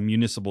a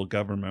municipal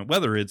government,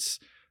 whether it's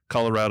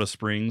Colorado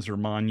Springs or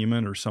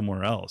Monument or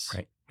somewhere else.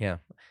 Right. Yeah,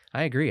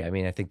 I agree. I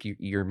mean, I think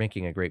you're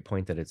making a great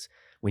point that it's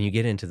when you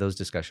get into those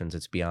discussions,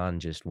 it's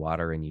beyond just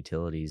water and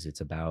utilities.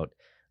 It's about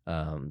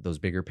those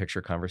bigger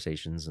picture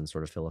conversations and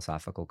sort of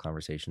philosophical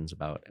conversations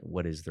about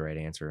what is the right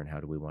answer and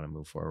how do we want to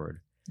move forward.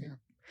 Yeah.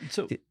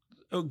 So,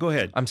 go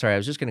ahead. I'm sorry. I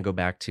was just going to go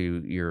back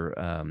to your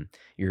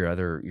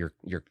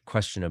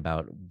question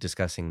about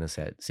discussing this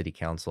at City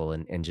Council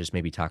and just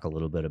maybe talk a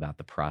little bit about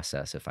the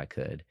process, if I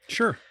could.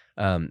 Sure.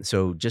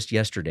 So just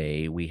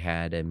yesterday, we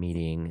had a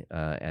meeting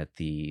at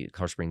the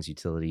Colorado Springs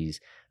Utilities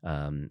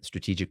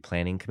Strategic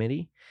Planning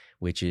Committee,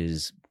 which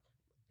is,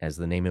 as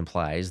the name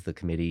implies, the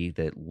committee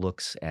that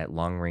looks at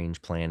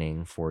long-range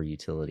planning for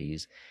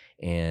utilities.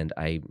 And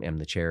I am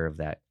the chair of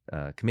that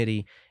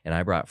committee, and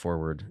I brought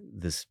forward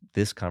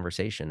this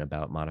conversation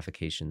about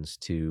modifications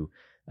to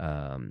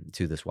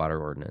this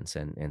water ordinance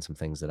and some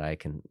things that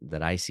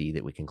I see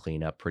that we can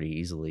clean up pretty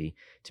easily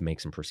to make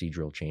some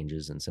procedural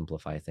changes and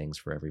simplify things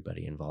for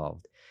everybody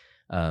involved.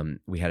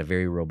 We had a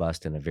very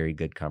robust and a very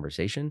good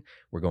conversation.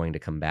 We're going to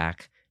come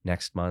back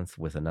next month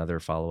with another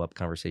follow-up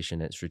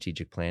conversation at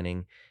strategic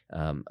planning,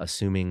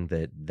 assuming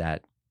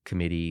that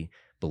committee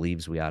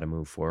believes we ought to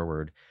move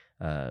forward.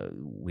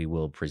 We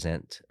will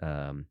present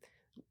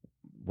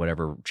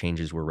whatever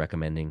changes we're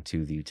recommending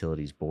to the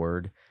utilities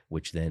board,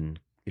 which then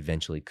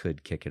eventually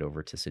could kick it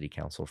over to city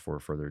council for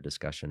further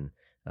discussion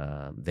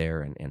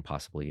there and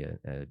possibly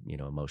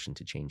a motion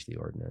to change the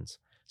ordinance.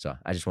 So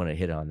I just want to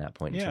hit on that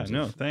point. In terms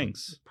of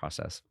thanks.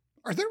 Process.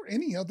 Are there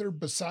any other,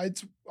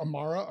 besides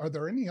Amara, are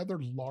there any other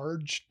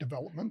large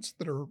developments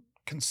that are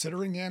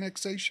considering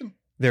annexation?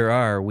 There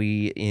are.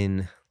 We,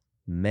 in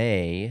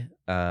May,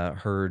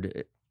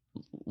 heard,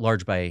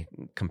 large by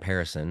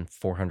comparison,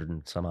 400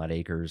 and some odd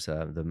acres,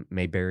 the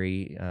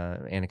Mayberry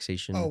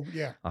annexation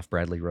off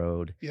Bradley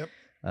Road. Yep.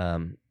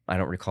 I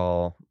don't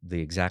recall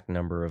the exact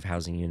number of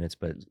housing units,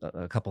 but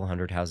a couple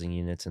hundred housing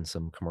units and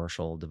some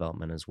commercial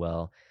development as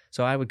well.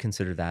 So I would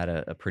consider that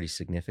a pretty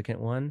significant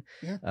one.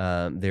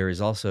 Yeah. There is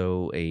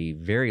also a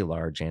very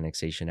large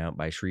annexation out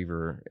by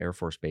Schriever Air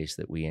Force Base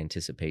that we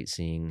anticipate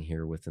seeing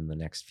here within the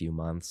next few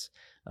months,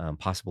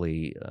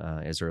 possibly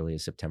as early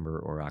as September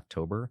or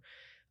October,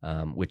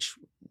 which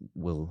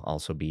will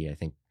also be, I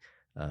think,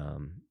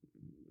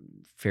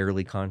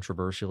 fairly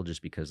controversial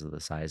just because of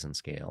the size and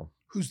scale.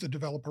 Who's the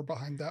developer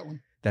behind that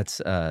one? That's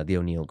the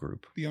O'Neill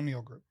Group. The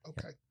O'Neill Group.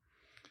 Okay. Yeah.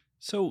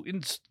 So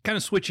it's kind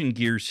of switching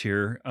gears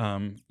here.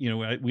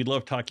 We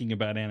love talking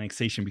about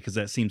annexation because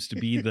that seems to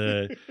be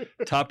the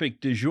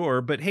topic du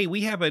jour. But hey,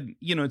 we have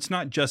it's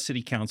not just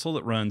city council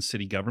that runs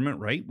city government,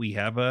 right? We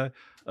have a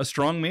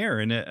strong mayor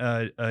and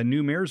a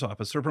new mayor's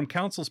office. So from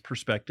council's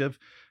perspective,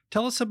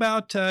 tell us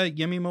about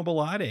Yemi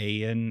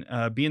Mobolade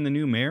and being the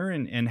new mayor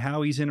and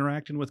how he's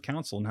interacting with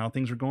council and how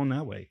things are going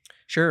that way.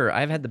 Sure.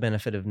 I've had the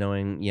benefit of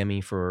knowing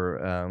Yemi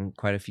for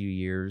quite a few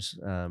years.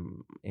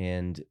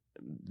 And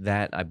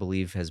that, I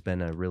believe, has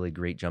been a really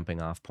great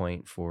jumping off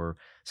point for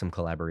some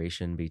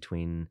collaboration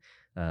between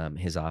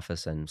his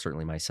office and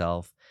certainly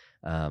myself.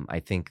 I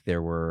think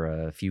there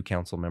were a few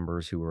council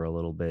members who were a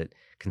little bit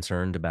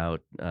concerned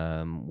about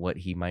what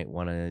he might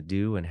want to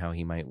do and how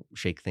he might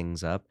shake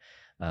things up.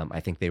 I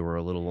think they were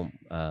a little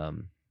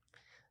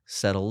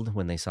settled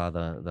when they saw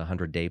the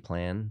 100-day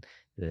plan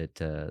that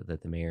the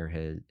mayor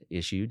had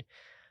issued.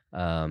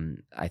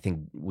 I think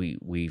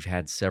we've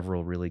had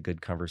several really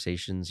good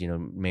conversations.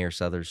 Mayor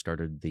Suthers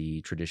started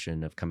the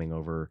tradition of coming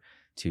over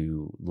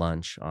to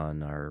lunch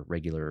on our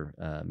regular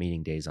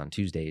meeting days on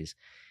Tuesdays,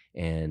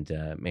 and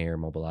Mayor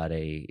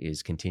Mobolade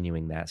is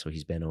continuing that. So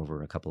he's been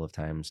over a couple of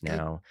times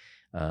now.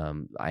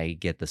 I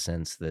get the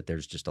sense that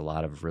there's just a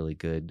lot of really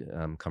good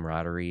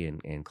camaraderie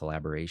and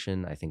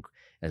collaboration. I think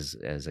as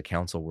a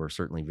council, we're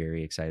certainly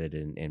very excited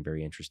and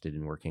very interested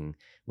in working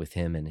with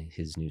him and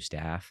his new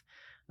staff.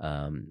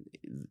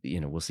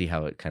 We'll see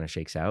how it kind of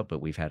shakes out,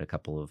 but we've had a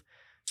couple of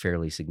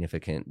fairly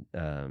significant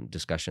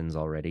discussions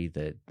already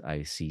that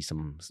I see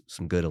some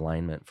good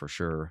alignment for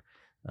sure.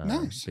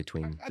 Nice.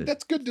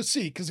 That's good to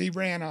see, because he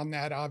ran on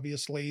that,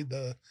 obviously,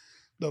 the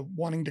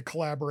wanting to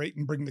collaborate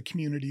and bring the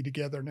community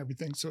together and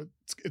everything. So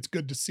it's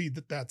good to see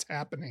that that's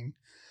happening.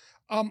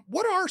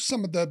 What are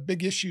some of the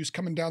big issues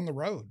coming down the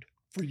road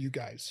for you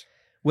guys?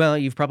 Well,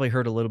 you've probably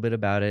heard a little bit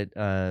about it.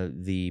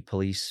 The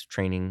police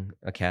training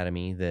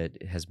academy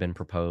that has been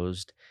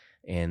proposed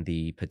and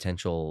the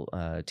potential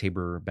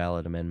Tabor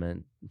ballot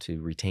amendment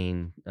to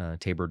retain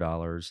Tabor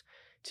dollars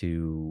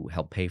to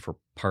help pay for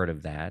part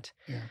of that.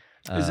 Yeah.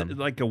 Is it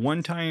like a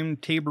one-time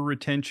Tabor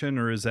retention,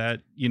 or is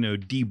that,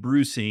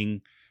 debrucing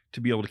to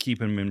be able to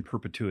keep him in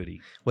perpetuity?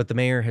 What the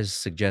mayor has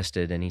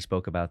suggested, and he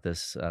spoke about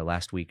this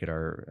last week at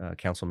our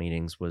council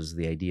meetings, was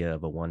the idea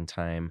of a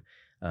one-time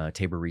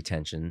Tabor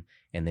retention,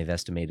 and they've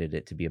estimated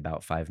it to be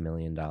about $5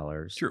 million.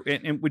 Sure,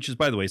 and which is,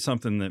 by the way,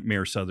 something that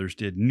Mayor Suthers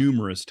did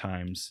numerous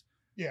times.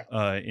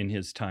 Yeah. In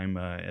his time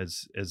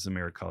as the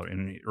mayor of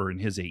Colorado, or in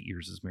his 8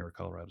 years as mayor of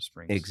Colorado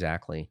Springs.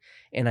 Exactly.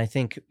 And I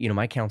think,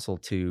 my counsel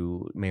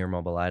to Mayor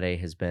Mobolade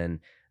has been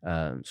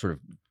sort of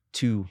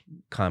two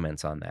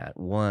comments on that.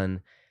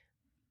 One,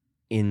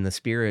 in the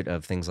spirit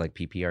of things like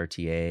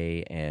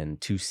PPRTA and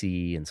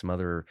 2C and some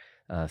other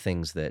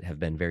things that have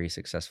been very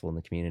successful in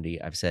the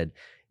community, I've said,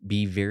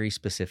 be very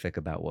specific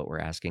about what we're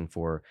asking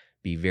for.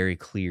 Be very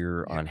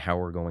clear on how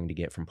we're going to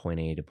get from point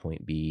A to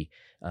point B,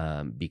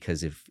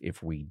 because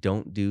if we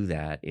don't do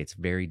that, it's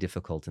very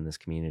difficult in this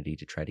community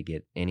to try to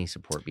get any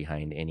support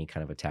behind any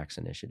kind of a tax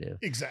initiative.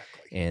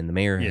 Exactly. And the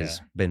mayor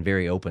has been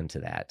very open to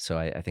that, so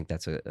I think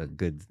that's a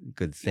good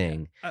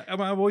thing. I've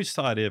always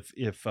thought if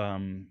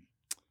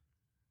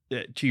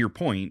to your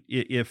point,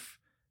 if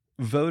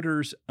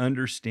voters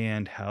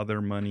understand how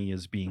their money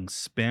is being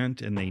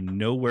spent and they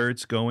know where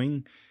it's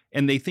going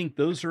and they think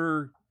those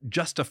are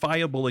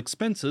justifiable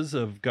expenses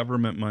of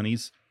government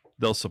monies,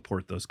 they'll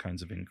support those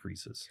kinds of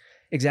increases.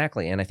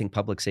 Exactly. And I think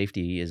public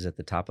safety is at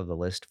the top of the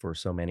list for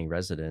so many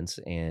residents.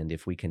 And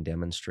if we can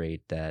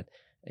demonstrate that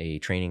a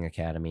training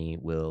academy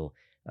will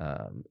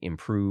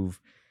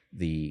improve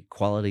the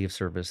quality of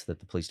service that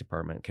the police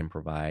department can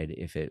provide,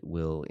 if it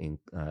will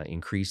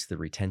increase the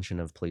retention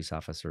of police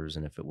officers,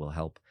 and if it will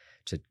help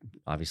to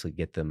obviously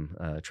get them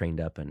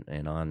trained up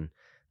and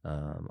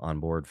on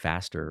board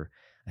faster,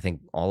 I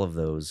think all of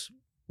those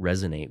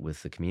resonate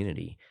with the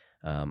community.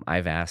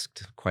 I've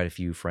asked quite a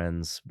few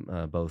friends,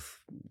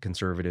 both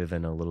conservative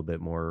and a little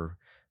bit more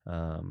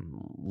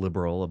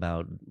liberal,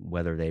 about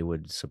whether they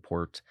would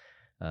support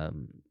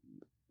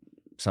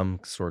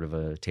some sort of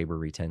a Tabor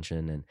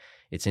retention. And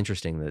it's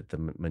interesting that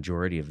the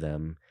majority of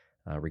them,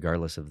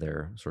 regardless of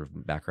their sort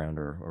of background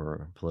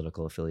or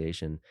political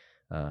affiliation,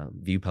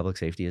 view public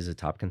safety as a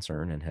top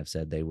concern and have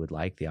said they would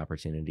like the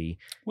opportunity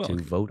to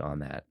vote on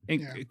that.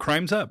 And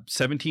crime's up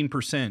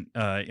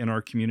 17% in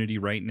our community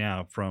right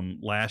now from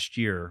last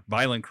year.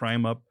 Violent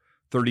crime up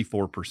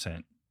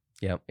 34%.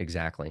 Yeah,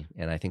 exactly.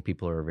 And I think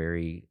people are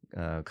very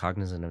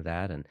cognizant of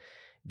that. And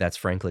that's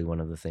frankly one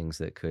of the things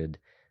that could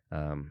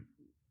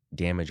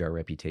damage our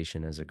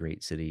reputation as a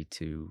great city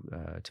to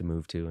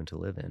move to and to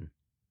live in.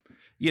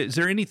 Yeah, is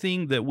there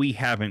anything that we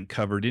haven't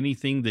covered?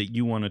 Anything that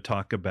you want to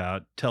talk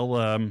about? Tell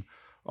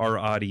our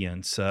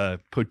audience,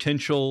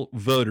 potential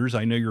voters.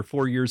 I know you're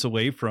 4 years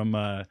away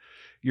from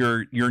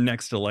your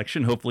next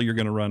election. Hopefully, you're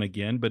going to run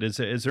again. But is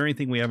there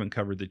anything we haven't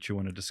covered that you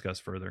want to discuss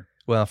further?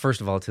 Well,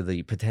 first of all, to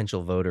the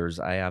potential voters,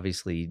 I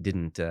obviously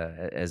didn't,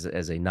 as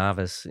a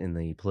novice in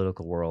the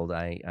political world,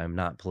 I'm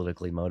not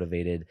politically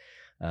motivated.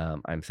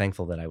 I'm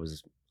thankful that I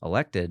was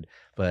elected,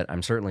 but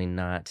I'm certainly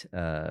not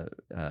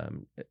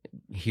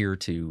here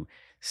to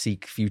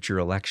seek future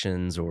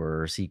elections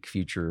or seek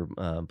future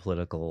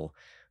political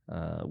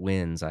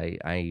wins.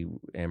 I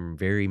am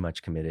very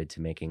much committed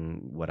to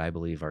making what I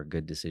believe are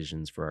good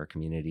decisions for our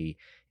community.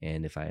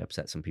 And if I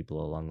upset some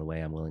people along the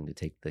way, I'm willing to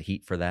take the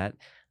heat for that.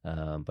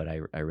 But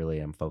I really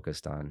am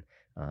focused on,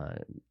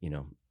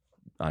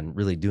 on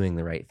really doing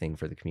the right thing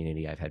for the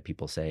community. I've had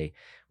people say,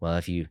 well,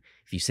 if you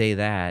say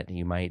that,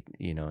 you might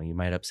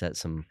upset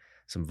some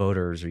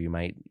voters, or you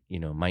might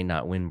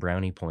not win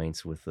brownie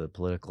points with the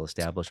political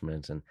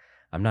establishment. And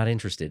I'm not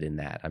interested in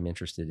that. I'm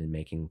interested in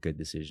making good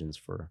decisions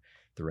for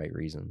the right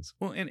reasons.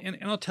 Well, and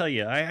I'll tell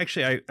you, I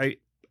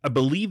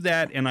believe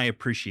that, and I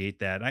appreciate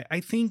that. I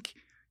think,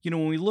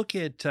 when we look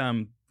at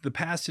the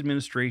past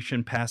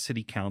administration, past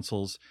city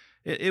councils,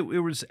 it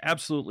was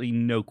absolutely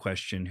no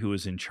question who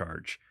was in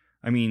charge.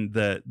 I mean,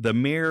 the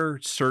mayor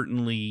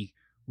certainly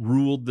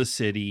ruled the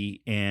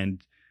city,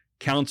 and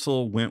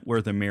council went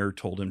where the mayor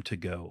told him to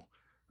go,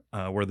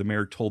 where the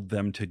mayor told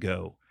them to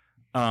go.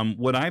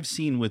 What I've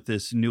seen with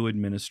this new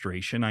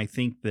administration, I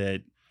think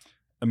that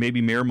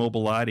maybe Mayor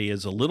Mobilati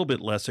is a little bit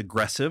less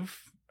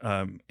aggressive,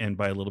 and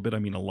by a little bit, I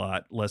mean a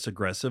lot less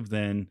aggressive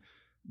than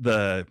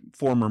the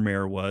former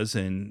mayor was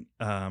in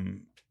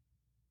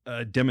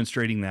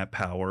demonstrating that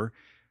power.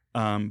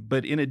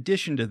 But in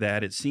addition to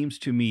that, it seems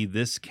to me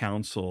this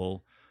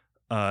council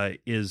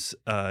is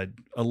a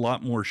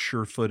lot more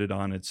sure-footed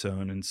on its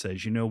own and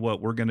says, you know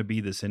what, we're going to be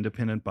this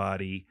independent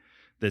body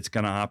that's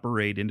going to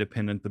operate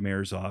independent of the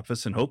mayor's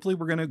office. And hopefully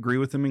we're going to agree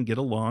with them and get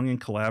along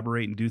and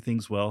collaborate and do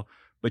things well.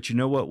 But you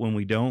know what, when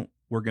we don't,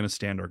 we're going to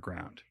stand our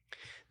ground.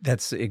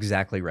 That's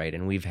exactly right.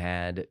 And we've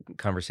had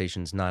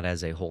conversations not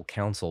as a whole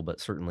council, but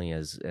certainly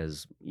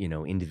as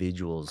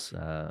individuals,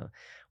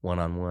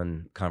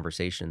 one-on-one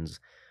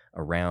conversations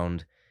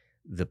around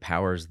the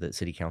powers that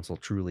city council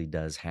truly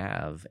does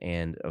have.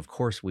 And of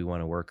course, we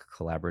want to work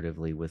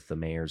collaboratively with the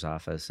mayor's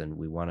office, and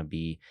we want to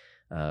be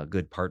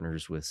good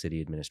partners with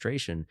city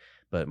administration.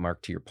 But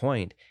Mark, to your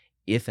point,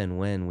 if and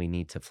when we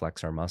need to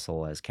flex our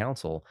muscle as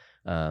council,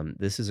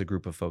 this is a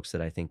group of folks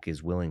that I think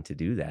is willing to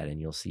do that,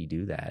 and you'll see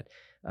do that.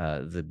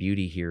 The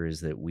beauty here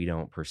is that we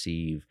don't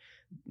perceive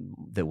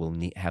that we'll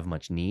have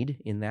much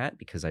need in that,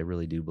 because I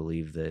really do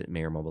believe that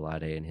Mayor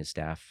Mobilati and his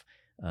staff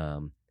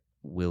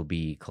will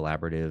be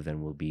collaborative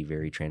and will be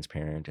very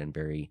transparent and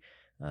very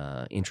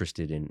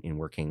interested in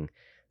working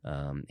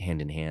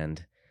hand in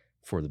hand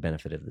for the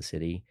benefit of the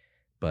city.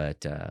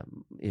 But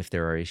if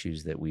there are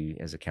issues that we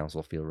as a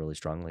council feel really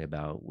strongly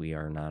about, we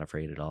are not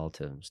afraid at all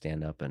to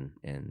stand up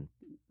and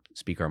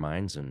speak our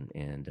minds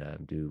and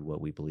do what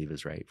we believe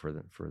is right for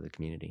the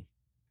community.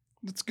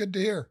 That's good to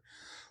hear.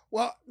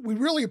 Well, we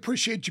really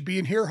appreciate you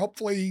being here.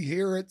 Hopefully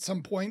here at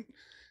some point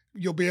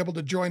you'll be able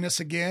to join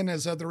us again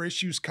as other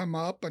issues come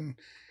up and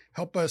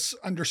help us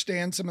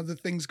understand some of the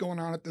things going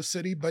on at the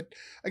city. But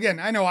again,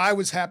 I know I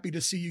was happy to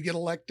see you get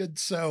elected,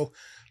 so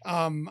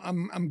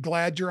I'm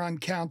glad you're on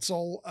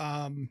council.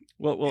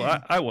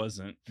 I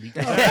wasn't,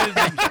 because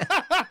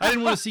I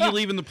didn't want to see you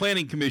leaving the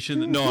planning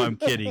commission. No, I'm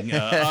kidding.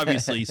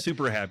 Obviously,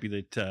 super happy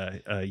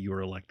that you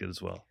were elected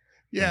as well.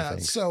 Yeah.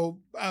 Thanks. So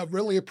I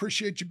really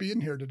appreciate you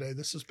being here today.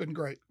 This has been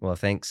great. Well,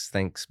 thanks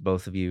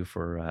both of you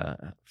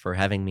for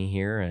having me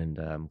here, and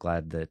I'm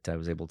glad that I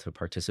was able to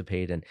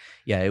participate. And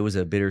yeah, it was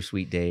a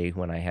bittersweet day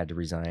when I had to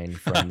resign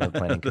from the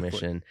Planning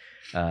Commission.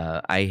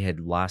 I had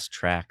lost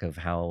track of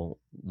how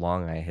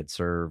long I had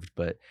served,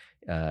 but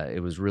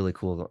it was really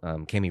cool.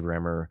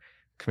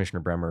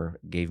 Commissioner Bremer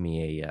gave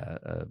me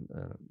a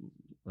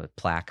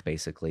plaque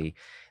basically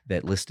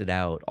that listed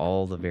out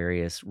all the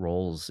various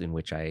roles in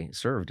which I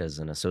served as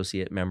an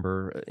associate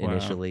member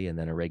initially, and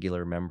then a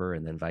regular member,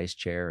 and then vice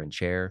chair and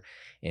chair.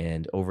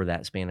 And over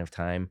that span of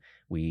time,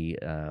 we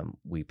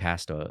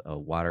passed a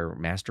water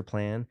master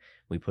plan.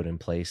 We put in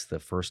place the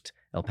first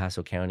El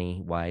Paso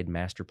County wide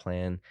master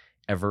plan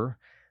ever,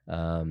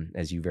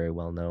 as you very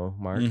well know,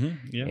 Mark.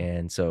 Yeah.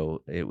 And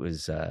so it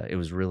was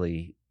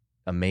really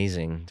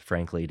amazing,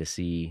 frankly, to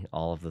see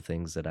all of the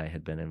things that I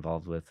had been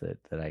involved with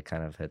that I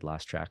kind of had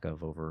lost track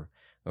of over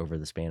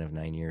the span of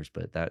 9 years.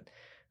 But that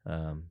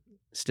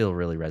still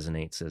really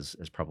resonates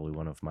as probably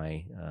one of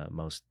my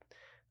most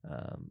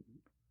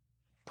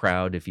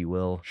proud, if you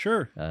will,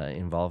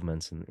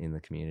 involvements in the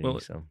community.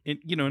 Well, so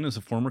and as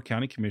a former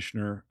county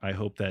commissioner, I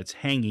hope that's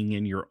hanging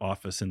in your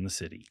office in the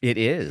city. it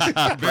is.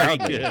 Very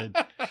Proudly. good.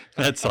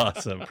 That's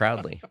awesome.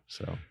 Proudly.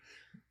 So.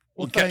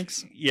 Well,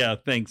 thanks. Yeah,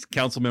 thanks,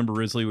 Councilmember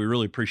Risley. We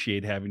really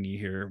appreciate having you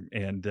here.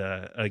 And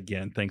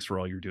again, thanks for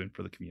all you're doing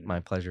for the community. My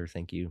pleasure.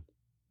 Thank you.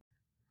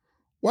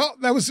 Well,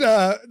 that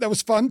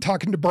was fun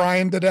talking to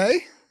Brian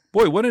today.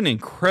 Boy, what an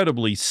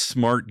incredibly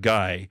smart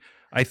guy.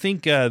 I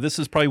think this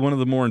is probably one of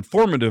the more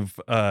informative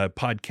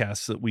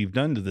podcasts that we've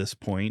done to this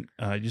point.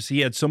 Just he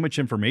had so much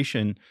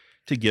information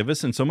to give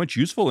us and so much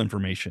useful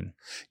information.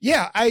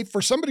 Yeah,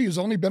 for somebody who's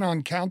only been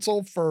on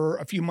council for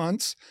a few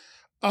months,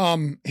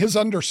 his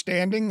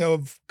understanding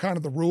of kind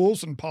of the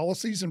rules and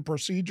policies and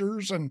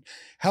procedures and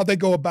how they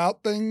go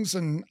about things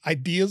and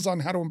ideas on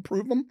how to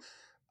improve them,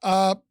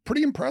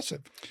 pretty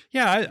impressive.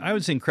 Yeah, I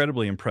was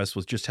incredibly impressed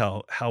with just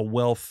how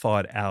well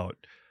thought out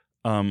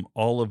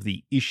all of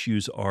the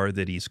issues are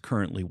that he's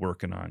currently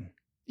working on.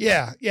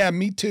 Yeah,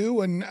 me too.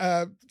 And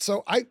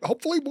so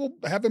hopefully we'll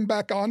have him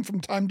back on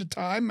from time to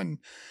time, and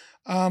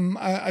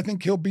I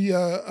think he'll be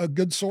a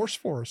good source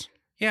for us.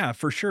 Yeah,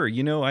 for sure.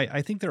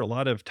 I think there are a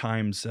lot of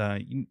times,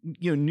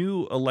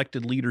 new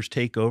elected leaders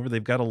take over.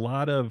 They've got a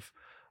lot of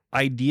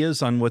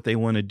ideas on what they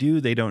want to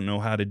do. They don't know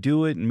how to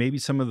do it. And maybe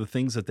some of the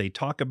things that they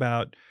talk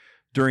about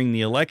during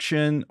the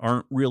election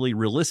aren't really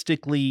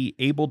realistically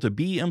able to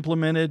be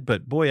implemented.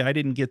 But boy, I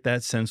didn't get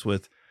that sense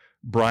with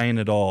Brian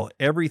at all.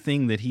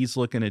 Everything that he's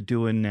looking at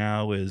doing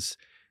now is,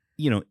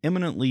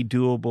 eminently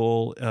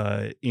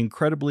doable,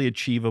 incredibly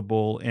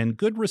achievable, and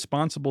good,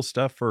 responsible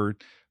stuff for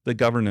the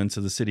governance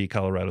of the city of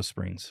Colorado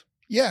Springs.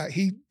 Yeah,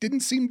 he didn't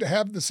seem to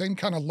have the same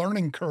kind of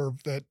learning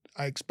curve that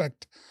I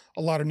expect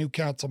a lot of new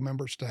council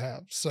members to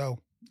have. So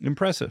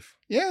impressive.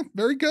 Yeah,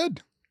 very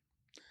good.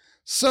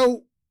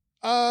 So,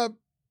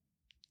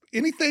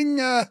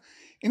 anything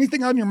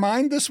on your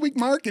mind this week,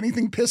 Mark?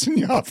 Anything pissing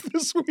you off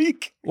this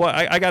week? Well,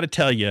 I got to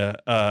tell you,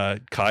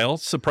 Kyle,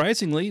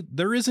 surprisingly,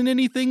 there isn't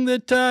anything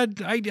that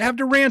I have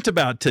to rant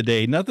about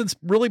today. Nothing's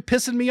really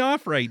pissing me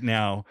off right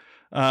now.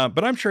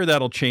 But I'm sure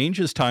that'll change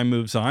as time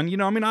moves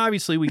on.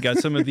 Obviously we got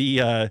some of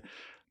the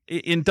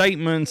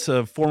indictments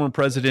of former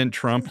President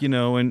Trump,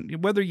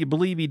 and whether you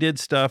believe he did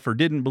stuff or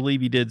didn't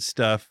believe he did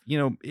stuff,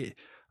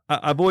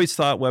 I've always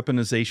thought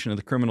weaponization of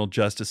the criminal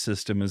justice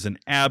system is an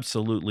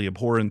absolutely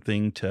abhorrent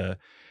thing to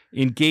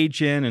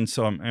engage in. And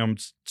so I'm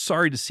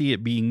sorry to see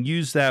it being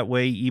used that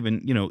way,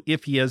 even,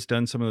 if he has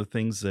done some of the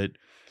things that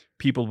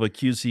people have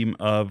accused him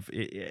of.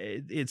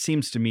 It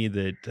seems to me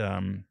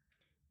that,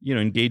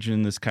 engaging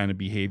in this kind of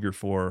behavior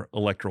for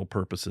electoral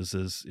purposes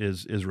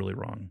is really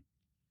wrong.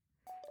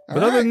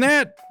 But other than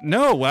that,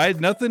 no,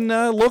 nothing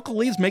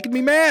locally is making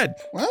me mad.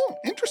 Well,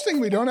 interesting.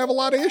 We don't have a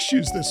lot of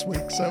issues this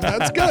week, so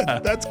that's good.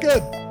 That's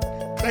good.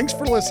 Thanks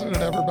for listening,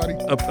 everybody.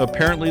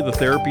 Apparently the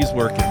therapy's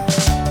working.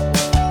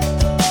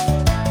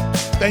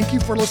 Thank you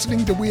for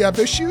listening to We Have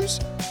Issues.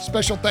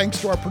 Special thanks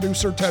to our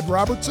producer, Ted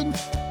Robertson.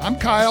 I'm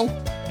Kyle.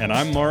 And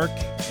I'm Mark.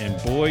 And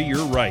boy,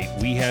 you're right.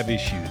 We have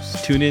issues.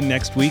 Tune in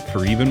next week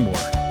for even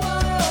more.